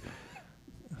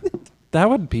that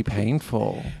would be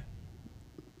painful.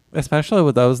 Especially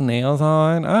with those nails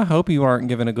on. I hope you aren't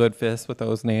giving a good fist with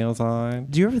those nails on.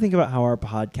 Do you ever think about how our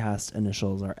podcast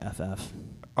initials are FF?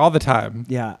 All the time.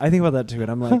 Yeah, I think about that too. And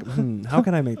I'm like, how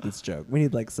can I make this joke? We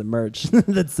need some merch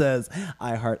that says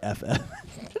I heart FF.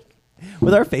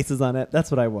 With our faces on it. That's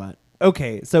what I want.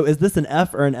 Okay, so is this an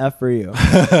F or an F for you?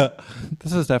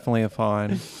 This is definitely a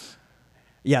fawn.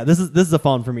 Yeah, this is a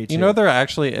fawn for me too. There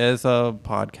actually is a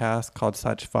podcast called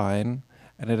Such Fun.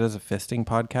 And it is a fisting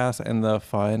podcast, and the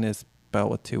fun is spelled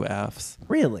with 2 Fs.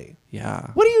 Really? Yeah.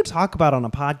 What do you talk about on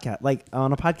a podcast like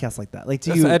that? It's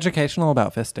educational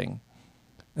about fisting.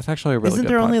 It's actually a really good podcast. Isn't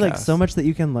there only so much that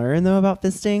you can learn though about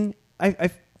fisting?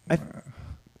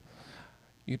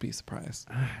 You'd be surprised.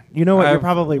 You know what? You're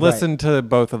probably right. Listen to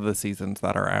both of the seasons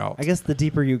that are out. I guess the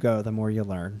deeper you go, the more you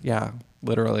learn. Yeah,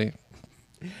 literally.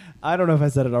 I don't know if I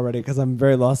said it already because I'm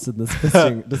very lost in this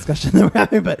fisting discussion that we're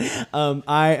having, but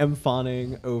I am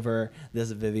fawning over this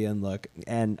Vivian look,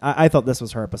 and I thought this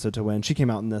was her episode to win. She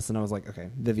came out in this, and I was like, okay,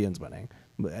 Vivian's winning.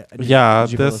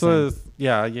 This was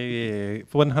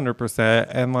 100%.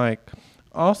 And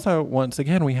also, once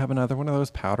again, we have another one of those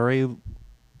powdery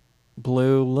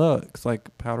blue looks.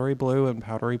 Like powdery blue and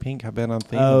powdery pink have been on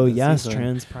theme. Oh, this yes, season.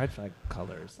 trans pride flag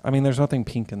colors. I mean, there's nothing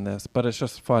pink in this, but it's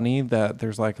just funny that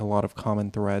there's like a lot of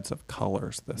common threads of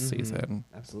colors this season.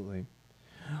 Absolutely.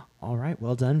 All right,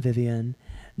 well done, Vivian.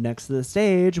 Next to the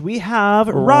stage, we have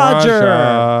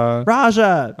Raja.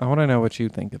 I want to know what you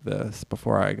think of this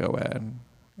before I go in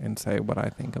and say what I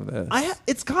think of this.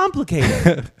 It's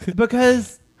complicated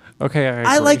because okay,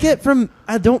 I like it from.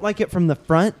 I don't like it from the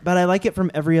front, but I like it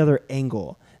from every other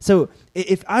angle. So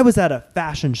if I was at a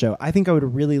fashion show, I think I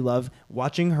would really love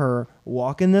watching her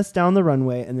walk in this down the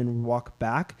runway and then walk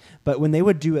back. But when they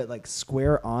would do it like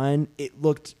square on, it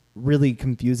looked really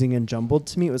confusing and jumbled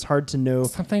to me. It was hard to know.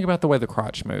 Something about the way the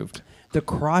crotch moved. The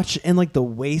crotch and like the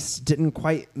waist didn't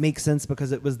quite make sense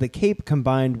because it was the cape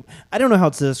combined. I don't know how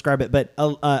to describe it, but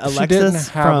Alexis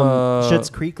from Schitt's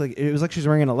Creek, like it was like she's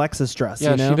wearing an Alexis dress.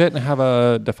 Yeah, you know? she didn't have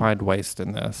a defined waist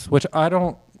in this, which I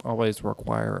don't always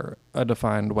require a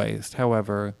defined waist.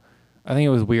 However, I think it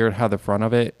was weird how the front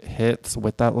of it hits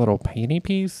with that little panty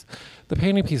piece. The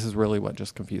panty piece is really what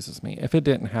just confuses me. If it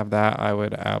didn't have that, I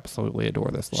would absolutely adore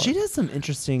this look. She does some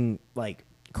interesting like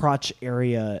crotch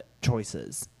area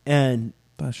choices. And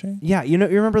does she? Yeah, you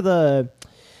remember the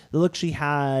look she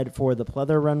had for the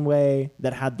pleather runway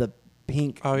that had the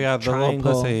pink the triangle. little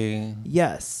pussy.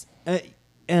 Yes.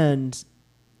 And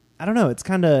I don't know, it's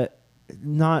kind of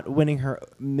not winning her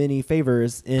many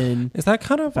favors in. Is that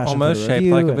kind of Fashion almost for the shaped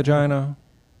Review like a and- vagina?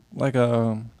 Like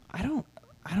a I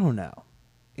don't know.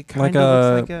 It Like kind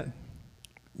of looks like a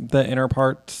the inner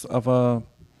parts of a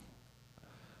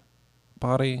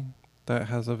body that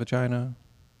has a vagina.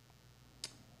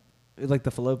 like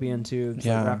the fallopian tubes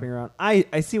Yeah. like wrapping around.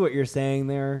 I see what you're saying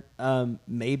there.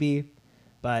 Maybe,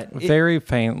 but Very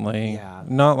faintly. Yeah.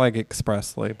 Not like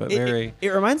expressly, but very. It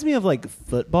reminds me of like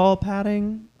football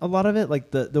padding. A lot of it,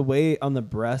 like the way on the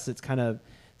breast, it's kind of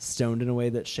stoned in a way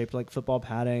that's shaped like football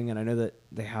padding. And I know that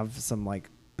they have some like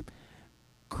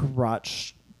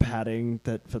crotch padding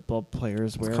that football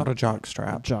players wear. It's called a jock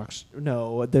strap.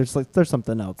 No, there's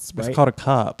something else, right? It's called a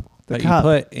cup The that cup. you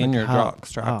put in The your cup. jock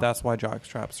strap. Oh. That's why jock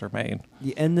straps are made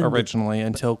Yeah, and then originally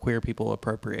until queer people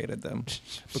appropriated them.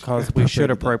 Because we should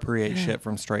appropriate shit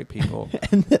from straight people.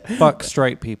 Fuck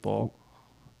straight people.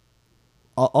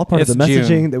 all part It's of the messaging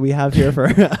June. that we have here for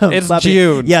It's Flappin.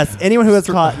 June. Yes, anyone who is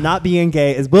caught not being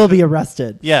gay will be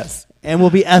arrested. Yes. And will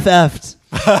be FF'd.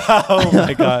 Oh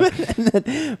my god.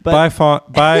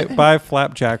 By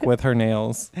Flapjack with her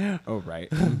nails. Oh right.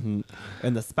 Mm-hmm.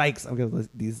 And the spikes. I'm going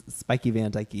these spiky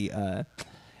Van Dyke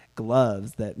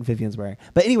gloves that Vivian's wearing.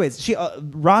 But anyways,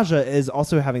 Raja is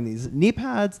also having these knee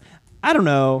pads. I don't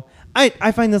know.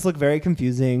 I find this look very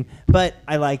confusing, but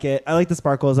I like it. I like the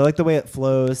sparkles. I like the way it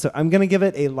flows. So I'm gonna give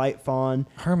it a light fawn.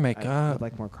 Her makeup I would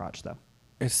like more crotch though.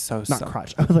 is so Not stunning.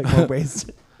 crotch. I would like more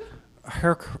waist.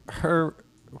 Her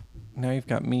now you've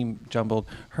got me jumbled.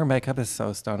 Her makeup is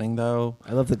so stunning though.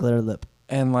 I love the glitter lip.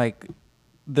 And like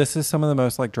this is some of the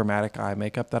most like dramatic eye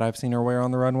makeup that I've seen her wear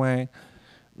on the runway.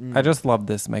 I just love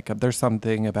this makeup. There's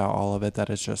something about all of it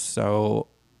that is just so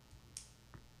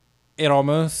it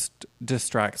almost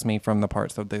distracts me from the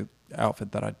parts of the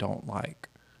outfit that I don't like.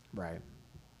 Right.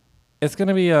 It's going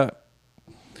to be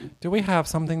do we have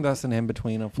something that's an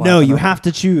in-between of flap? No, and you a- have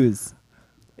to choose.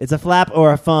 It's a flap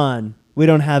or a fawn. We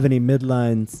don't have any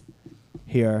midlines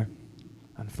here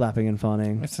on flapping and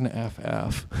fawning. It's an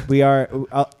FF. We are,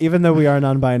 even though we are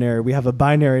non-binary, we have a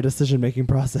binary decision-making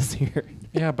process here.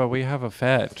 Yeah, but we have a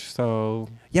fetch, so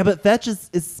Yeah, but fetch is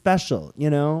special, you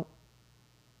know?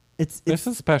 this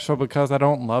is special because I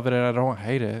don't love it and I don't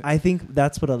hate it. I think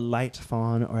that's what a light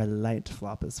fawn or a light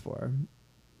flop is for.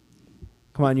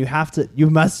 Come on, you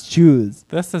must choose.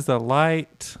 This is a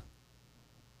light.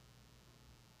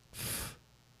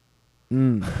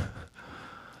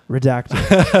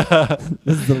 Redacted.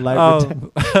 This is the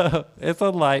light. It's a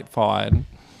light fawn.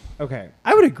 Okay,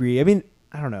 I would agree. I mean,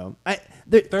 I don't know.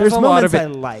 There's a lot moments of it- I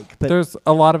like, but There's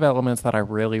a lot of elements that I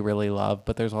really, really love,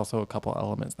 but there's also a couple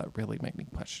elements that really make me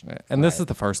question it. And this is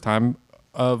the first time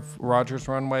of Roger's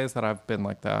runways that I've been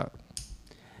like that.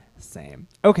 same.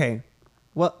 Okay.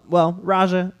 Well,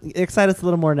 Raja, excite us a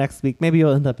little more next week. Maybe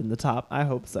you'll end up in the top. I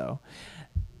hope so.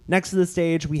 Next to the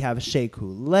stage, we have Shea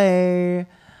Coulee.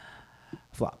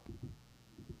 Flop.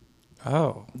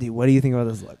 Oh. What do you think about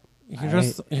this look? You I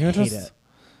just hate it.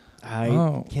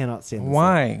 I cannot stand this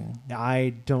Why? look.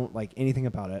 I don't like anything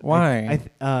about it. Why?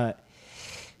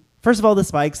 First of all, the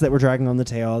spikes that were dragging on the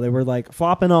tail, they were like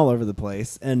flopping all over the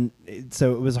place. And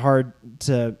so it was hard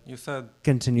to You said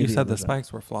continue. you said the illusion.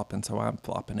 spikes were flopping, so I'm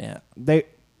flopping it. But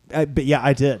yeah,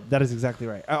 I did. That is exactly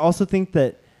right. I also think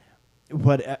that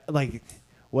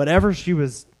whatever she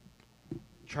was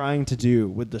trying to do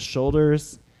with the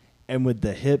shoulders and with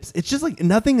the hips. It's just like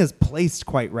nothing is placed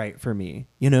quite right for me,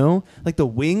 you know? Like the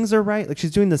wings are right. Like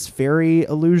she's doing this fairy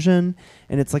illusion,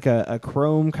 and it's like a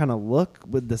chrome kind of look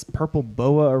with this purple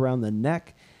boa around the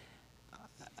neck.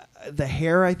 The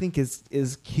hair, I think,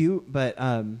 is cute, but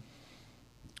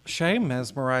Shay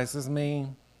mesmerizes me.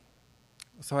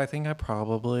 So I think I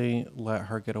probably let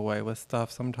her get away with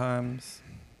stuff sometimes.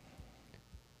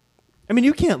 I mean,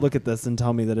 you can't look at this and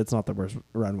tell me that it's not the worst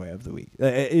runway of the week.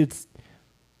 It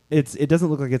doesn't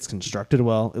look like it's constructed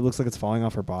well. It looks like it's falling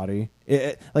off her body.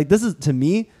 Like this is, to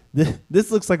me,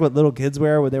 this looks like what little kids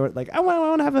wear when they were like, I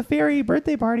want to have a fairy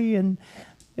birthday party, and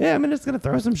yeah, I'm just gonna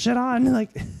throw some shit on.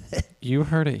 Like, you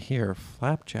heard it here.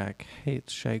 Flapjack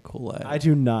hates Shea Coulee. I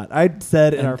do not. I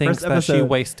said in our first episode, thinks that she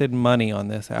wasted money on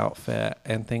this outfit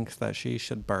and thinks that she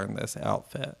should burn this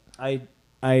outfit.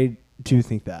 I do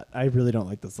think that. I really don't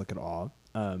like this look at all.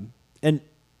 And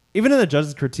even in the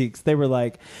judges' critiques, they were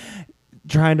like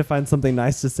trying to find something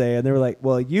nice to say, and they were like,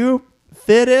 "Well, you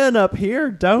fit in up here,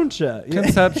 don't you?"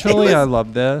 Conceptually, I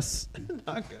love this.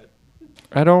 Not good.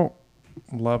 I don't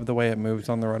love the way it moves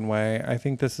on the runway. I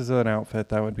think this is an outfit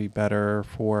that would be better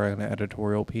for an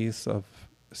editorial piece of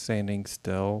standing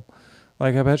still.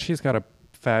 Like, I bet she's got a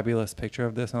fabulous picture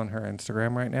of this on her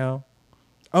Instagram right now.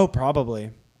 Oh,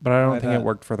 probably. But I don't think it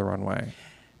worked for the runway.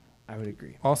 I would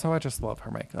agree. Also, I just love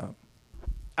her makeup.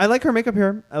 I like her makeup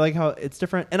here. I like how it's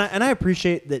different. And I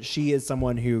appreciate that she is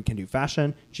someone who can do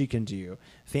fashion. She can do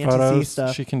fantasy photos,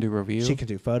 stuff. She can do reviews. She can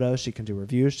do photos. She can do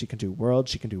reviews. She can do world.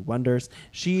 She can do wonders.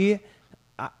 She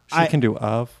can do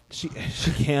of. She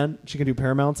can do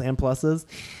Paramounts and pluses.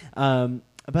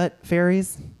 But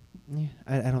fairies,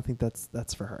 I don't think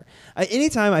that's for her.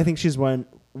 Anytime I think she's worn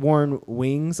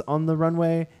wings on the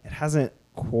runway, it hasn't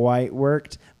quite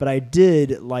worked, but I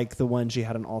did like the one she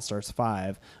had in All Stars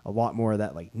 5 a lot more.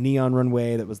 That like neon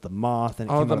runway that was the moth, and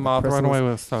the moth runway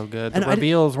was so good. The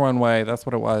reveals runway, that's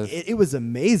what it was. It was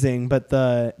amazing, but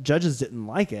the judges didn't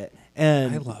like it,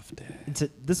 and I loved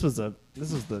it. This was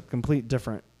the complete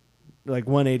different, like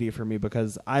 180 for me,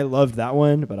 because I loved that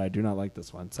one, but I do not like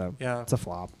this one. So yeah, it's a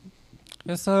flop.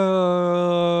 It's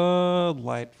a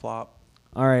light flop.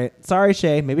 All right, sorry,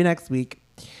 Shay. Maybe next week.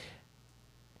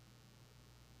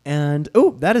 And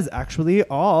that is actually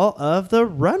all of the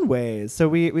runways. So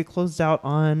we closed out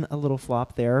on a little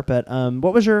flop there. But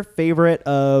what was your favorite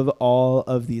of all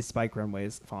of these Spike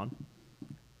runways, Fawn?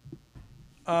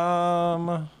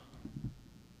 I'm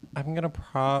gonna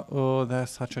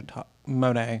that's such a tough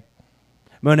Monet.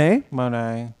 Monet,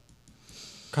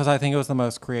 because I think it was the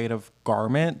most creative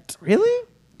garment. Really?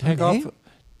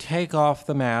 Take off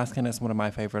the mask, and it's one of my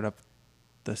favorite of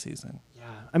the season. Yeah,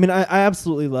 I mean, I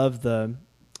absolutely love the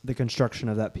construction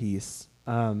of that piece.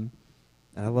 And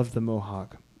I love the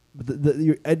mohawk. But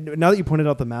now that you pointed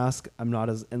out the mask, I'm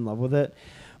not as in love with it.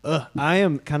 I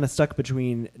am kind of stuck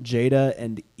between Jada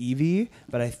and Evie,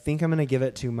 but I think I'm going to give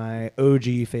it to my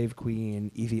OG fave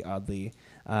queen, Evie Oddly.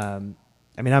 I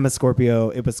mean, I'm a Scorpio.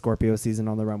 It was Scorpio season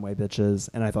on the runway, bitches,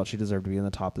 and I thought she deserved to be in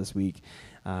the top this week.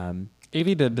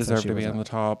 Evie did deserve to be in the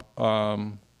top.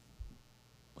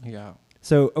 Yeah.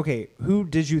 So, okay, who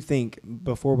did you think,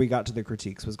 before we got to the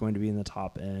critiques, was going to be in the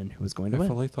top, and who was going to win? I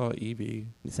fully thought Evie.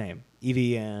 Same.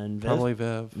 Evie and Viv? Probably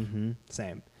Viv. Mm-hmm.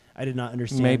 Same. I did not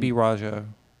understand. Maybe Raja.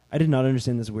 I did not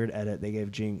understand this weird edit they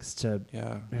gave Jinx to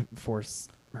force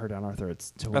her down our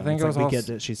throats to win. I think it was we get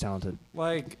that she's talented.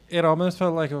 Like, it almost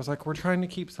felt like it was like, we're trying to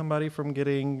keep somebody from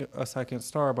getting a second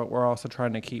star, but we're also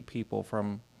trying to keep people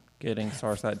from getting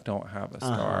stars that don't have a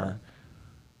star.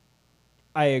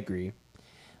 I agree.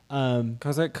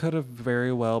 Because it could have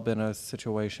very well been a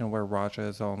situation where Raja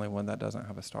is the only one that doesn't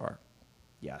have a star.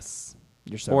 Yes.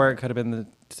 You're so or right. It could have been the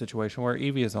situation where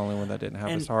Evie is the only one that didn't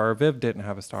have a star, or Viv didn't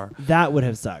have a star. That would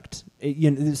have sucked.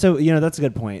 So that's a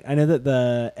good point. I know that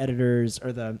the editors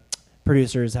or the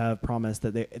producers have promised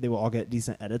that they will all get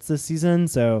decent edits this season.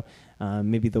 So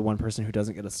maybe the one person who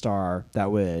doesn't get a star, that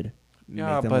would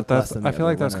make them look less than the I feel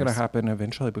other like that's going to winners. happen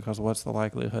eventually, because what's the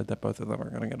likelihood that both of them are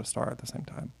going to get a star at the same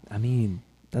time? I mean,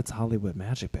 that's Hollywood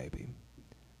magic, baby.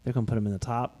 They're going to put them in the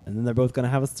top, and then they're both going to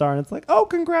have a star, and it's like, oh,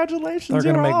 congratulations. They're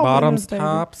going to make all bottoms winners,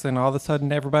 tops, and all of a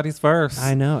sudden everybody's first.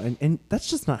 I know, and that's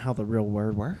just not how the real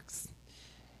world works.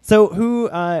 So who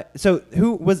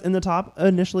was in the top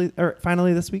initially or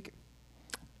finally this week?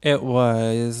 It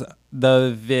was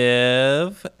the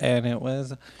Viv, and it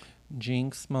was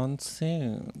Jinx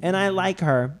Monsoon. And I like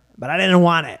her, but I didn't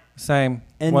want it. Same.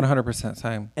 And 100%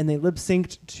 same. And they lip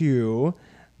synced to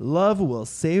Love Will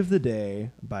Save the Day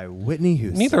by Whitney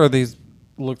Houston. Neither of these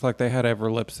looked like they had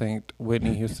ever lip synced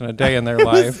Whitney Houston a day in their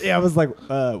life. I was like,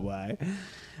 why?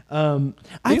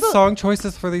 These song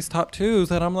choices for these top twos,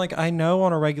 and I'm like, I know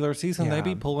on a regular season they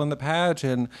be pulling the patch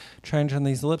and changing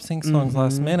these lip sync songs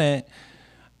last minute,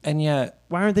 and yet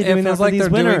why aren't they doing that feels for like these they're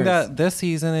winners? doing that this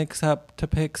season, except to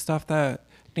pick stuff that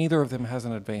neither of them has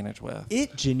an advantage with.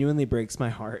 It genuinely breaks my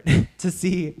heart to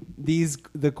see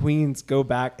the queens go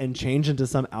back and change into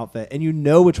some outfit, and you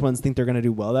know which ones think they're going to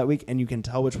do well that week, and you can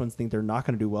tell which ones think they're not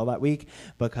going to do well that week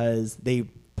because they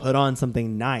put on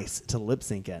something nice to lip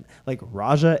sync in. Like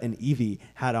Raja and Evie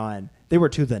had on, they were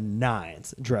to the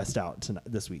nines dressed out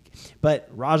this week. But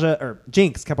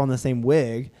Jinx kept on the same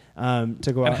wig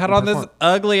to go out and had on this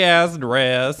ugly ass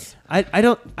dress. I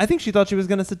think she thought she was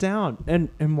going to sit down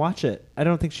and watch it. I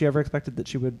don't think she ever expected that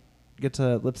she would get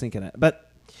to lip sync in it, but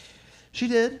she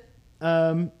did.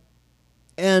 And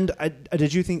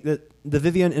did you think that the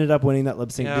Vivian ended up winning that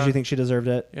lip sync? Yeah. Did you think she deserved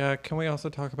it? Yeah. Can we also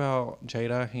talk about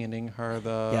Jada handing her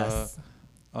the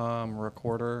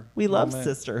recorder? We love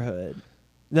sisterhood.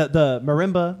 The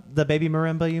marimba, the baby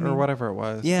marimba, you mean? Or whatever it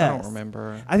was. Yeah. I don't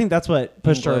remember. I think that's what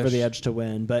pushed her over the edge to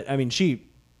win. But I mean, she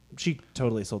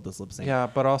totally sold this lip sync. Yeah,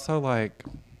 but also like,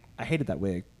 I hated that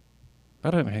wig. I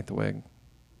didn't hate the wig.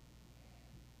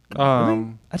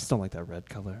 Really? I just don't like that red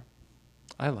color.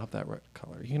 I love that red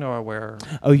color. You know, I wear.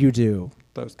 Oh, you do.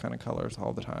 Those kind of colors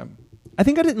all the time. I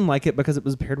think I didn't like it because it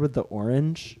was paired with the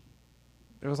orange.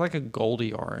 It was like a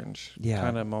Goldie orange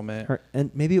kind of moment. And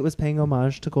maybe it was paying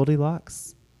homage to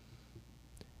Goldilocks.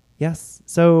 Yes.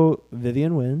 So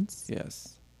Vivian wins.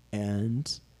 Yes.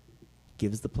 And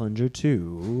gives the plunger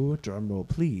to, drumroll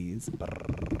please.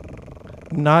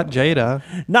 Not Jada.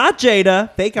 Not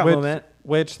Jada. Fake out moment.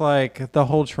 Which, like, the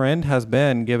whole trend has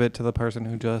been give it to the person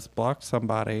who just blocked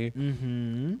somebody.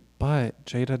 Mm-hmm. But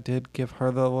Jada did give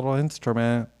her the little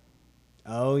instrument.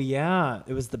 Oh, yeah.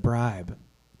 It was the bribe.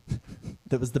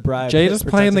 That was the bribe. Jada's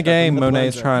playing the game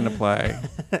Monet's trying to play.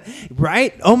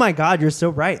 Right? Oh, my God. You're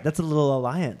so right. That's a little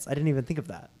alliance. I didn't even think of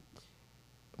that.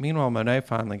 Meanwhile, Monet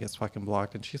finally gets fucking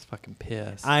blocked, and she's fucking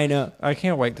pissed. I know. I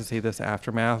can't wait to see this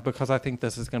aftermath because I think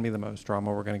this is going to be the most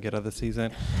drama we're going to get of the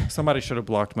season. Somebody should have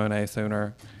blocked Monet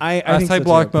sooner. I say so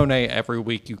block too. Monet every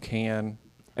week you can.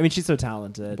 I mean, she's so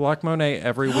talented. Block Monet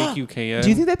every week you can. Do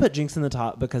you think they put Jinx in the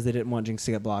top because they didn't want Jinx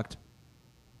to get blocked?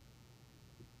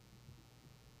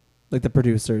 Like the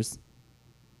producers.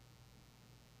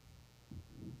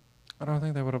 I don't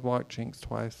think they would have blocked Jinx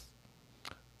twice.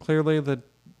 Clearly,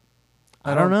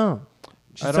 I don't know.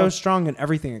 She's so strong in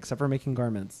everything except for making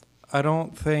garments. I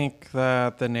don't think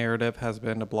that the narrative has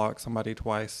been to block somebody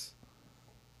twice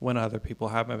when other people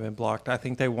haven't been blocked. I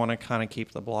think they want to kind of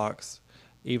keep the blocks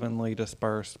evenly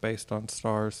dispersed based on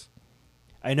stars.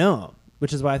 I know,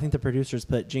 which is why I think the producers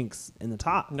put Jinx in the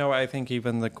top. No, I think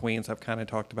even the queens have kind of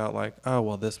talked about like, oh,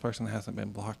 well, this person hasn't been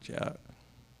blocked yet.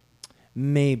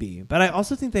 Maybe. But I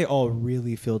also think they all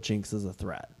really feel Jinx as a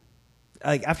threat.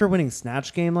 Like after winning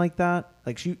Snatch Game like that,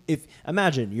 like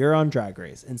imagine you're on Drag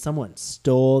Race and someone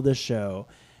stole the show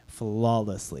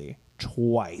flawlessly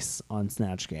twice on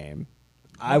Snatch Game.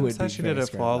 I would say she did it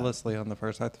flawlessly on the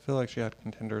first. I feel like she had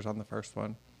contenders on the first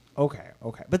one. Okay,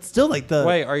 but still like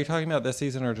wait, are you talking about this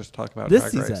season or just talking about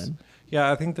this Drag season? Race?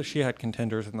 Yeah, I think that she had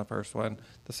contenders in the first one.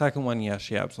 The second one, yes,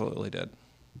 she absolutely did.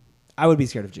 I would be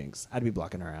scared of Jinx. I'd be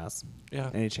blocking her ass.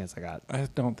 Yeah. Any chance I got. I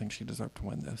don't think she deserved to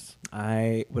win this.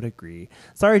 I would agree.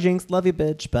 Sorry, Jinx. Love you,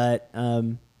 bitch. But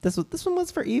this one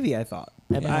was for Evie, I thought.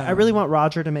 Yeah. I really want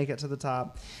Roger to make it to the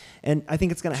top. And I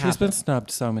think it's going to happen. She's been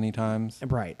snubbed so many times.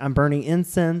 Right. I'm burning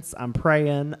incense. I'm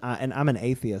praying. And I'm an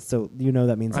atheist. So you know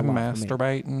that means I'm a lot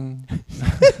masturbating.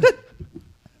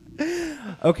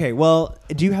 Okay, well,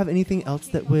 do you have anything else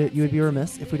that you would be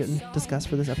remiss if we didn't discuss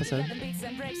for this episode?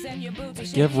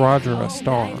 Give Roger a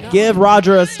star. Give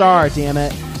Roger a star, damn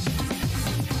it.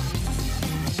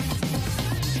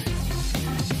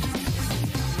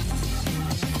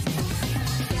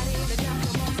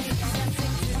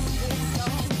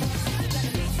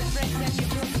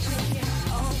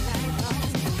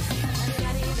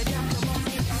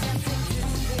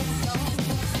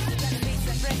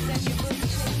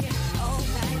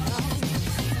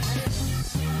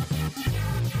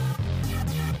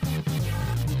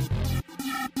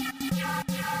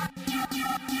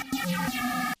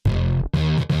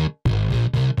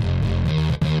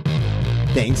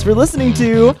 Thanks for listening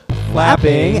to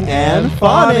Flapping and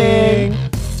Fawning.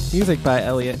 Music by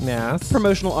Elliot Nass.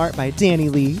 Promotional art by Danny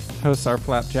Lee. Hosts are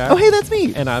Flapjack. Oh, hey, that's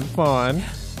me. And I'm Fawn.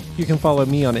 You can follow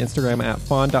me on Instagram at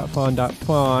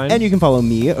fawn.fawn.fawn. And you can follow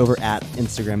me over at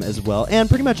Instagram as well. And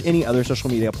pretty much any other social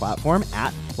media platform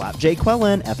at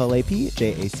FlapJQuellen,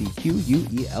 FlapJQueline.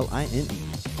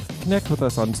 Connect with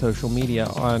us on social media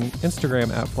on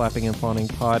Instagram at Flapping and Fawning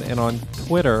Pod and on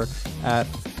Twitter at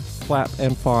Flap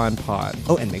and Fawn Pod.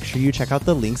 Oh, and make sure you check out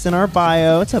the links in our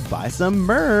bio to buy some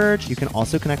merch. You can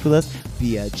also connect with us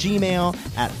via Gmail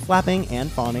at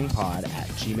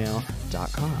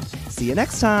flappingandfawningpod@gmail.com. See you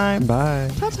next time. Bye.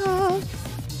 Ta-ta.